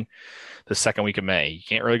ending the second week of May. You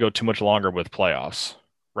can't really go too much longer with playoffs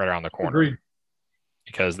right around the corner agreed.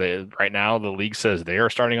 because they right now the league says they are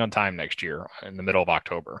starting on time next year in the middle of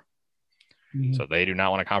October. Mhm. So they do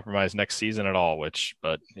not want to compromise next season at all,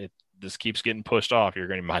 but it this keeps getting pushed off.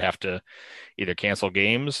 Might have to either cancel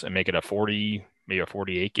games and make it a 40, maybe a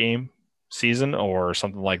 48 game season or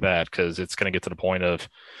something like that because it's going to get to the point of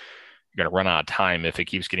you're going to run out of time if it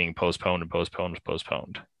keeps getting postponed and postponed and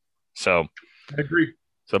postponed. So, I agree.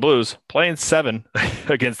 so the Blues playing 7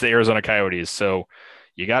 against the Arizona Coyotes. So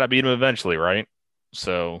you got to beat them eventually, right?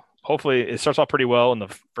 So hopefully it starts off pretty well in the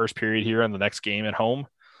first period here in the next game at home.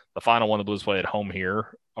 The final one, the Blues play at home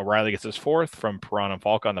here. O'Reilly gets his 4th from Perron and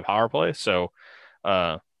Falk on the power play. So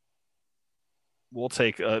uh, we'll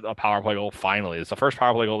take a power play goal finally. It's the first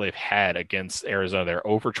power play goal they've had against Arizona. They're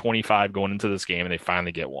over 25 going into this game, and they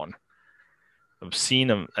finally get one. Obscene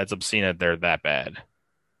them. That's obscene that they're that bad.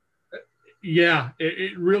 Yeah,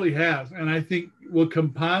 it really has. And I think what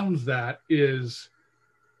compounds that is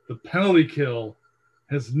the penalty kill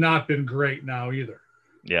has not been great now either.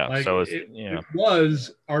 Yeah. Like So it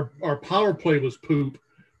was our power play was poop,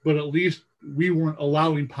 but at least we weren't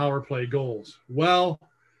allowing power play goals. Well,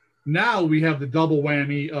 now we have the double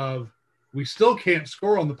whammy of we still can't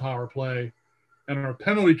score on the power play, and our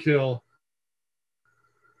penalty kill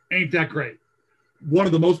ain't that great. One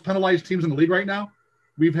of the most penalized teams in the league right now.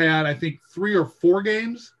 We've had, I think, 3 or 4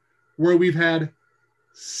 games where we've had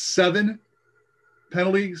 7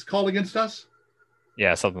 penalties called against us.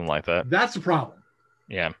 yeah, something like that. That's a problem.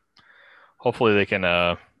 Yeah. Hopefully they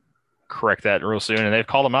can correct that real soon. And they've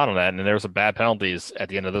called them out on that. And there was some bad penalties at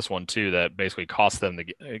the end of this one too that basically cost them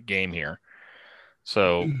the game here.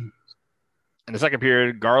 So in the second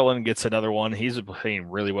period, Garland gets another one. He's been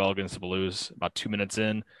playing really well against the Blues. About 2 minutes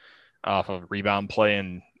in, off of rebound play.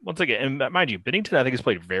 And once again, and mind you, Binnington I think has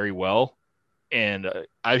played very well. And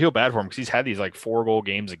I feel bad for him because he's had these like 4-goal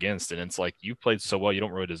games against, and it's like you played so well, you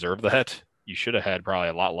don't really deserve that. You should have had probably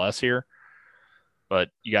a lot less here, but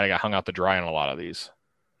you got to get hung out to dry on a lot of these.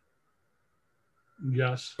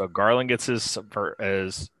 Yes. So Garland gets as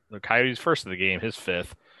the Coyotes' first of the game, his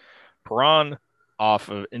 5th. Perron off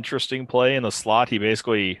of interesting play in the slot, he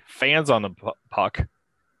basically fans on the puck,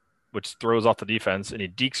 which throws off the defense, and he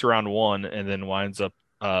dekes around one, and then winds up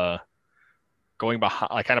going behind,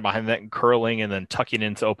 like kind of behind that and curling, and then tucking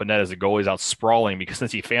into open net as the goalie's out sprawling because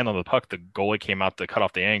since he fanned on the puck, the goalie came out to cut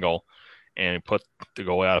off the angle and put the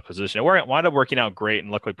goalie out of position. It wound up working out great,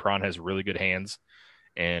 and luckily Perron has really good hands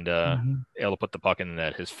and able to put the puck in the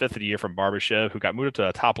net. His 5th of the year from Barbashev, who got moved up to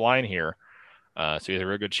the top line here. So he has a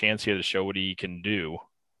real good chance here to show what he can do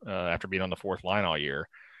after being on the 4th line all year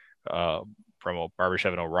from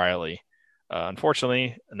Barbashev and O'Reilly.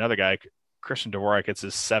 Unfortunately, another guy, Christian Dvorak, gets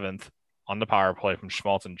his 7th on the power play from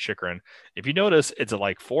Schmaltz and Chychrun. If you notice, it's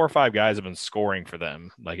like 4 or 5 guys have been scoring for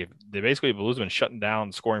them. Like if they basically Blues have been shutting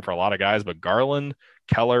down scoring for a lot of guys, but Garland,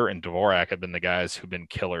 Keller, and Dvorak have been the guys who've been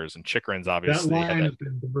killers. And Chychrun's obviously that line has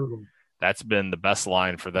been brutal. That's been the best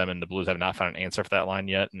line for them, and the Blues have not found an answer for that line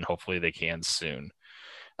yet, and hopefully they can soon.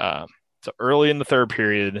 So early in the third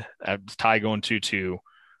period, tie going 2-2.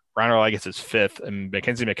 Ryan O'Reilly gets his 5th, and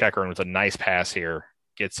Mackenzie McEachern with a nice pass here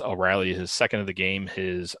gets O'Reilly his 2nd of the game,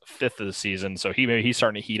 his 5th of the season. So he's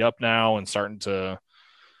starting to heat up now and starting to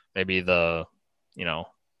maybe being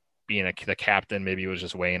the captain maybe was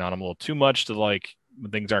just weighing on him a little too much to like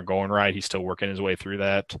when things aren't going right. He's still working his way through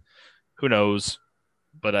that. Who knows?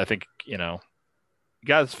 But I think, he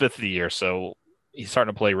got his 5th of the year, so he's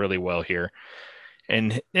starting to play really well here.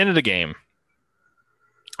 And end of the game,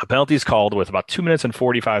 a penalty is called with about 2 minutes and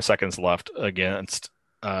 45 seconds left against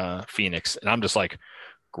Phoenix. And I'm just like,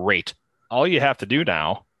 great. All you have to do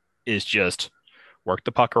now is just work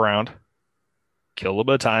the puck around, kill a little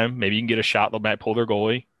bit of time. Maybe you can get a shot. They might pull their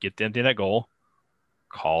goalie, get the empty net goal,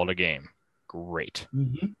 call it a game. Great.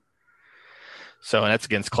 Mm-hmm. So, and that's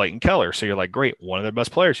against Clayton Keller. So you're like, great. One of their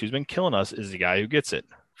best players who's been killing us is the guy who gets it.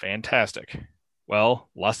 Fantastic. Well,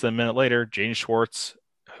 less than a minute later, James Schwartz,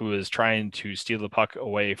 who is trying to steal the puck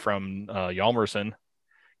away from Hjalmarsson,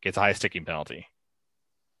 gets a high sticking penalty.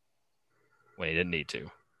 when he didn't need to.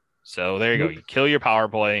 So there you go. Nope. You kill your power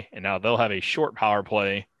play, and now they'll have a short power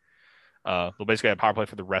play. They'll basically have power play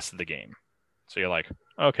for the rest of the game. So you're like,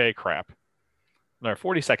 okay, crap. Now,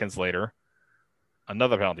 40 seconds later,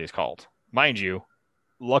 another penalty is called. Mind you,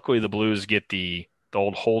 luckily the Blues get the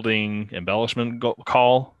old holding embellishment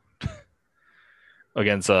call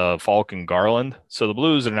against Falk and Garland. So the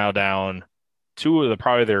Blues are now down two of the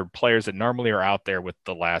probably their players that normally are out there with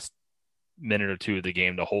the last minute or two of the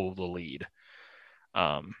game to hold the lead.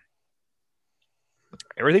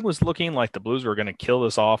 Everything was looking like the Blues were going to kill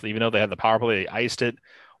this off, even though they had the power play. They iced it.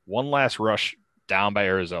 One last rush down by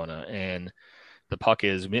Arizona, and the puck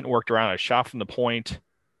is being worked around. A shot from the point,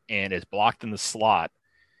 and it's blocked in the slot.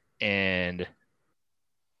 And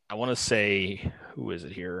I want to say, who is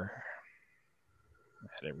it here? I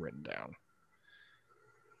had it written down.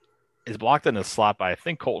 It's blocked in the slot by, I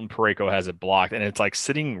think Colton Parayko has it blocked, and it's like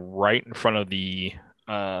sitting right in front of the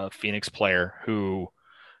Phoenix player who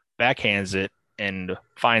backhands it and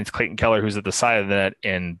finds Clayton Keller, who's at the side of the net,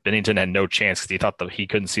 and Bennington had no chance because he thought that he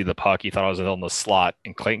couldn't see the puck. He thought it was in the slot,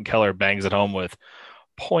 and Clayton Keller bangs it home with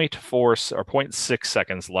 0.4 or 0.6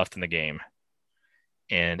 seconds left in the game,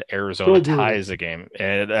 and Arizona ties the game.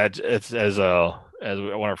 And it's as one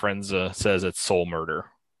of our friends says, it's soul murder,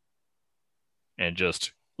 and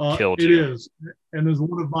just killed it you. It is, and as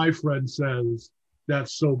one of my friends says,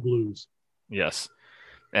 that's so Blues. Yes.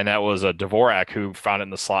 And that was a Dvorak who found it in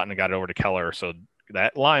the slot and got it over to Keller. So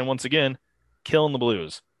that line, once again, killing the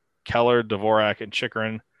Blues. Keller, Dvorak, and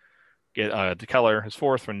Chychrun get Keller his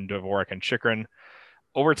fourth from Dvorak and Chychrun.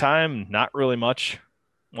 Overtime, not really much.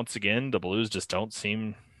 Once again, the Blues just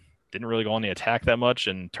didn't really go on the attack that much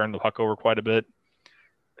and turn the puck over quite a bit.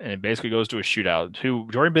 And it basically goes to a shootout.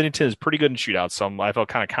 Jordan Binnington is pretty good in shootouts, so I felt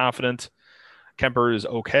kind of confident. Kemper is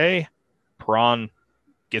okay. Perron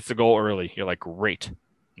gets the goal early. You're like, great.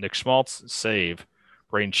 Nick Schmaltz, save.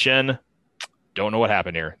 Braden Shen, don't know what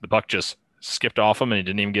happened here. The puck just skipped off him and he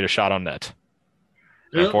didn't even get a shot on net.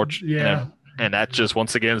 Yeah. And that just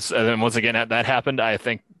once again that happened, I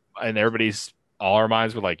think, and all our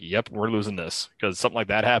minds were like, yep, we're losing this. Because something like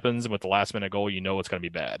that happens with the last minute goal, you know it's going to be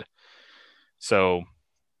bad. So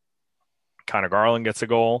Connor Garland gets a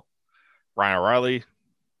goal. Ryan O'Reilly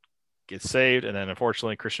gets saved. And then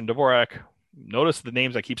unfortunately, Christian Dvorak, notice the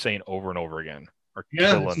names I keep saying over and over again.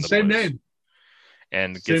 It's the same name.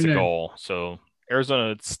 And gets a goal. So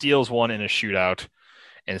Arizona steals one in a shootout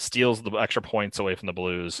and steals the extra points away from the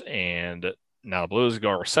Blues. And now the Blues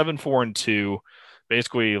go 7-4-2.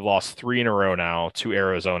 Basically lost 3 in a row now to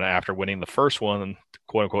Arizona after winning the first one,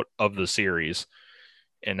 quote unquote, of the series.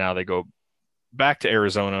 And now they go back to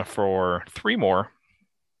Arizona for 3 more.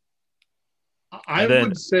 I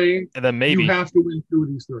would say and then maybe you have to win 2 of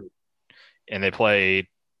these 3. And they play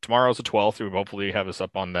tomorrow's the 12th. We hopefully have this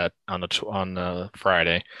up on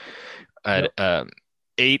Friday at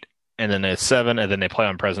 8, and then at 7, and then they play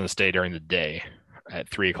on President's Day during the day at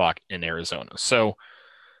 3:00 in Arizona. So,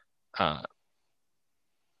 and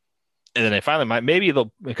then they finally maybe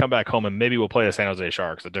they'll come back home and maybe we'll play the San Jose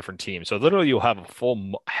Sharks, a different team. So literally you'll have a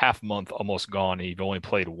full half month almost gone, and you've only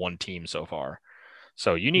played one team so far.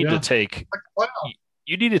 So you need to take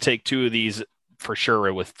 2 of these for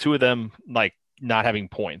sure, with 2 of them like not having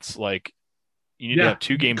points. Like you need to have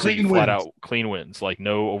 2 games that you flat out clean wins, like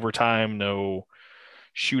no overtime, no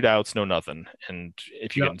shootouts, no nothing. And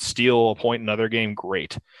if you can steal a point in another game,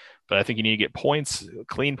 great. But I think you need to get points,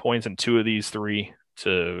 clean points in 2 of these 3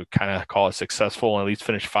 to kind of call it successful and at least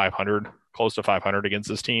finish 500, close to 500 against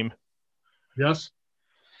this team. Yes.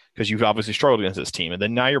 Because you've obviously struggled against this team. And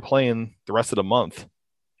then now you're playing the rest of the month.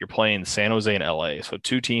 You're playing San Jose and LA. So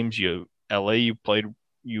 2 teams, LA you played,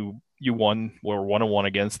 you won, were 1-1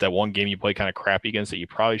 against. That one game you played kind of crappy against that you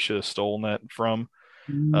probably should have stolen that from.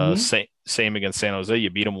 Mm-hmm. Same against San Jose. You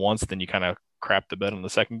beat them once, then you kind of crapped the bed in the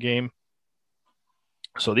second game.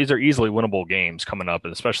 So these are easily winnable games coming up,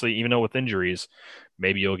 and especially even though with injuries,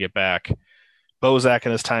 maybe you'll get back Bozak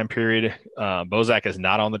in this time period. Bozak is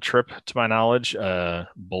not on the trip, to my knowledge.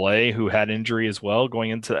 Blais, who had injury as well going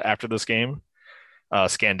into after this game.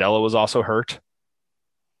 Scandella was also hurt.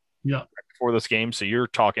 Yeah. Before this game, so you're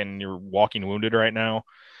walking wounded right now.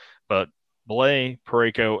 But Blais,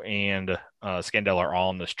 Parayko, and Scandella are all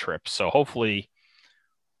on this trip. So hopefully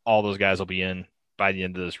all those guys will be in by the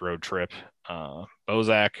end of this road trip.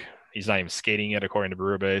 Bozak, he's not even skating yet, according to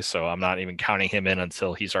Brewer Bay, so I'm not even counting him in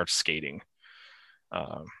until he starts skating,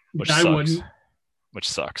 which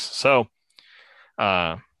sucks. So,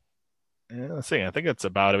 let's see. I think that's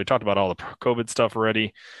about it. We talked about all the COVID stuff already.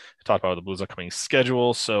 We talked about the Blues' upcoming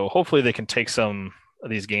schedule. So hopefully they can take some of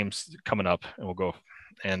these games coming up, and we'll go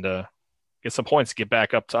and get some points, get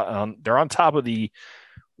back up to. They're on top of the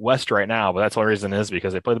West right now, but that's the reason is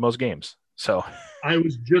because they play the most games. So I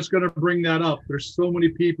was just going to bring that up. There's so many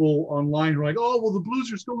people online who are like, oh, well, the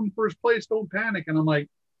Blues are still in first place. Don't panic. And I'm like,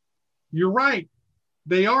 you're right.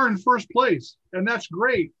 They are in first place, and that's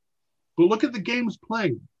great. But look at the games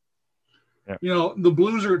played. Yeah. You know, the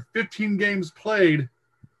Blues are at 15 games played.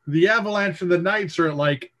 The Avalanche and the Knights are at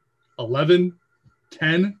like 11,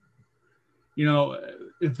 10. You know,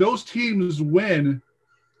 if those teams win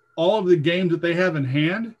all of the games that they have in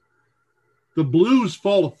hand, the Blues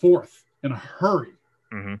fall to fourth in a hurry.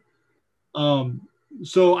 Mm-hmm.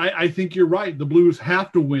 So I think you're right. The Blues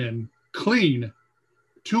have to win clean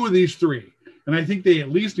 2 of these 3. And I think they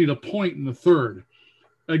at least need a point in the third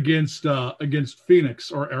against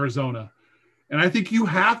Phoenix or Arizona. And I think you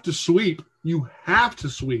have to sweep. You have to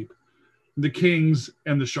sweep the Kings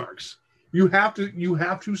and the Sharks. You have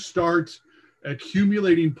to start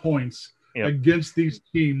accumulating points against these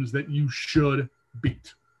teams that you should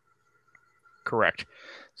beat. Correct.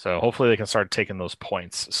 So hopefully they can start taking those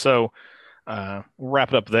points. So we'll wrap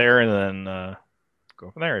it up there and then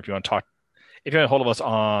go from there. If you want to get a hold of us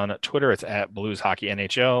on Twitter, it's at Blues Hockey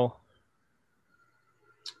NHL.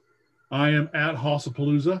 I am at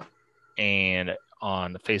Hossapalooza. And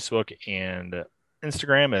on Facebook and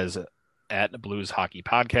Instagram is at Blues Hockey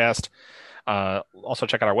Podcast. Also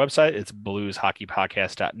check out our website. It's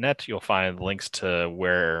blueshockeypodcast.net. You'll find links to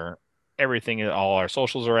where all our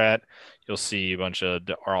socials are at. You'll see a bunch of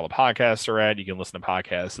where all the podcasts are at. You can listen to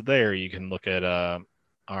podcasts there. You can look at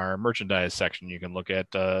our merchandise section. You can look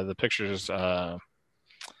at the pictures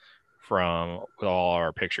with all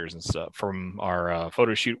our pictures and stuff from our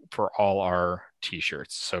photo shoot for all our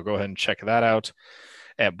t-shirts. So go ahead and check that out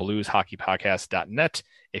at blueshockeypodcast.net.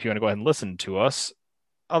 If you want to go ahead and listen to us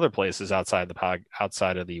other places outside of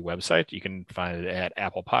the website, you can find it at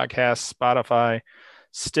Apple Podcasts, Spotify,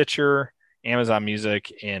 Stitcher, Amazon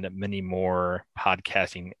Music, and many more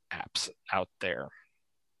podcasting apps out there.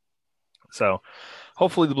 So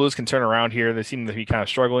hopefully the Blues can turn around here. They seem to be kind of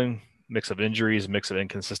struggling. Mix of injuries, mix of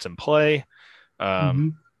inconsistent play. A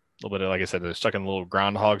little bit of, like I said, they're stuck in a little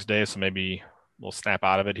Groundhog's Day, so maybe we'll snap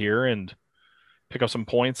out of it here and pick up some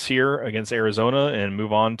points here against Arizona and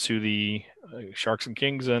move on to the Sharks and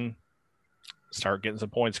Kings and start getting some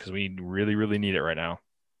points because we really, really need it right now.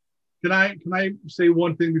 Can I say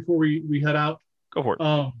one thing before we head out? Go for it.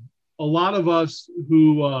 A lot of us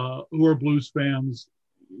who are Blues fans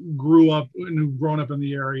grew up and who've grown up in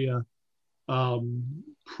the area,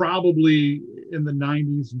 probably in the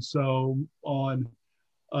 90s and so on,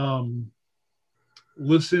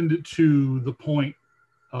 listened to The Point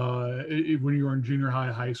when you were in junior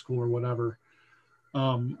high school or whatever.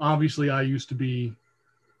 Obviously, I used to be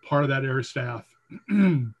part of that air staff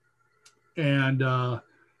and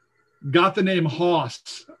got the name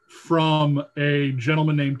Hoss from a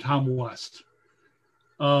gentleman named Tom West.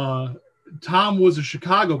 Tom was a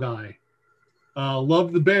Chicago guy,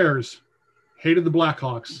 loved the Bears, hated the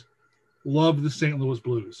Blackhawks, loved the St. Louis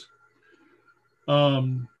Blues.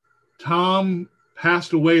 Tom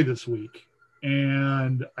passed away this week,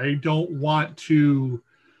 and I don't want to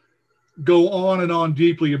go on and on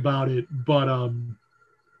deeply about it, but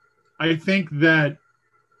I think that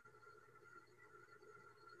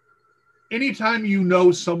anytime you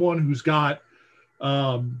know someone who's got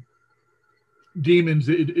demons,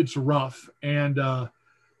 it's rough. And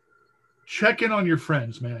check in on your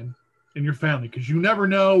friends, man, and your family, because you never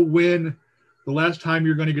know when the last time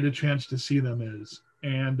you're going to get a chance to see them is.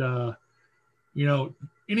 And,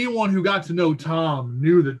 anyone who got to know Tom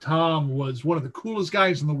knew that Tom was one of the coolest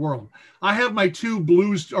guys in the world. I have my 2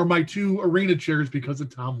 arena chairs because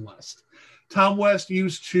of Tom West. Tom West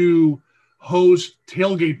used to host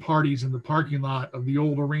tailgate parties in the parking lot of the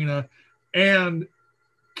old arena and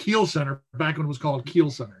Kiel Center, back when it was called Kiel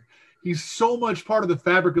Center. He's so much part of the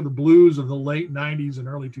fabric of the Blues of the late 90s and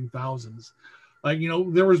early 2000s. Like,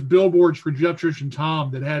 there was billboards for Jeff, Trish, and Tom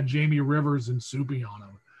that had Jamie Rivers and Soupy on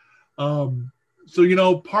them.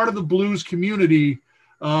 So, part of the Blues community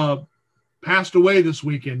passed away this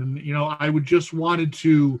weekend. And, I would just wanted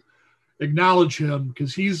to acknowledge him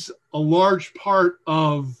because he's a large part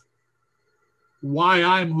of why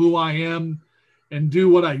I'm who I am and do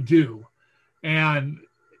what I do. And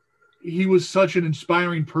he was such an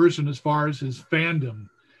inspiring person as far as his fandom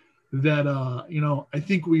that, I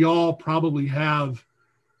think we all probably have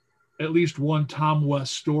at least one Tom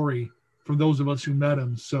West story for those of us who met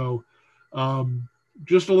him. So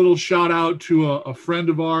just a little shout out to a friend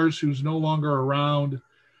of ours who's no longer around.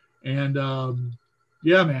 And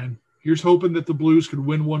yeah, man, here's hoping that the Blues could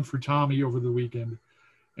win one for Tommy over the weekend.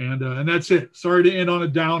 And that's it. Sorry to end on a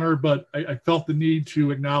downer, but I felt the need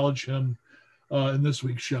to acknowledge him in this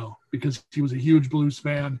week's show because he was a huge blues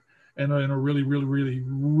fan and a really, really, really,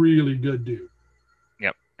 really good dude.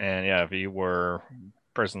 Yep. And yeah, if you were a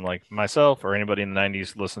person like myself or anybody in the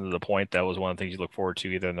 90s listening to The Point, that was one of the things you look forward to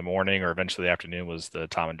either in the morning or eventually the afternoon was the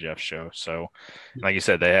Tom and Jeff show. So, like you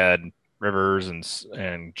said, they had Rivers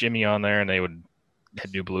and Jimmy on there, and they would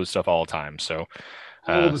do blues stuff all the time. So,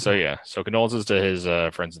 so condolences to his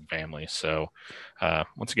friends and family. So,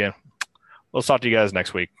 once again, we'll talk to you guys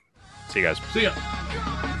next week. See you guys. See ya.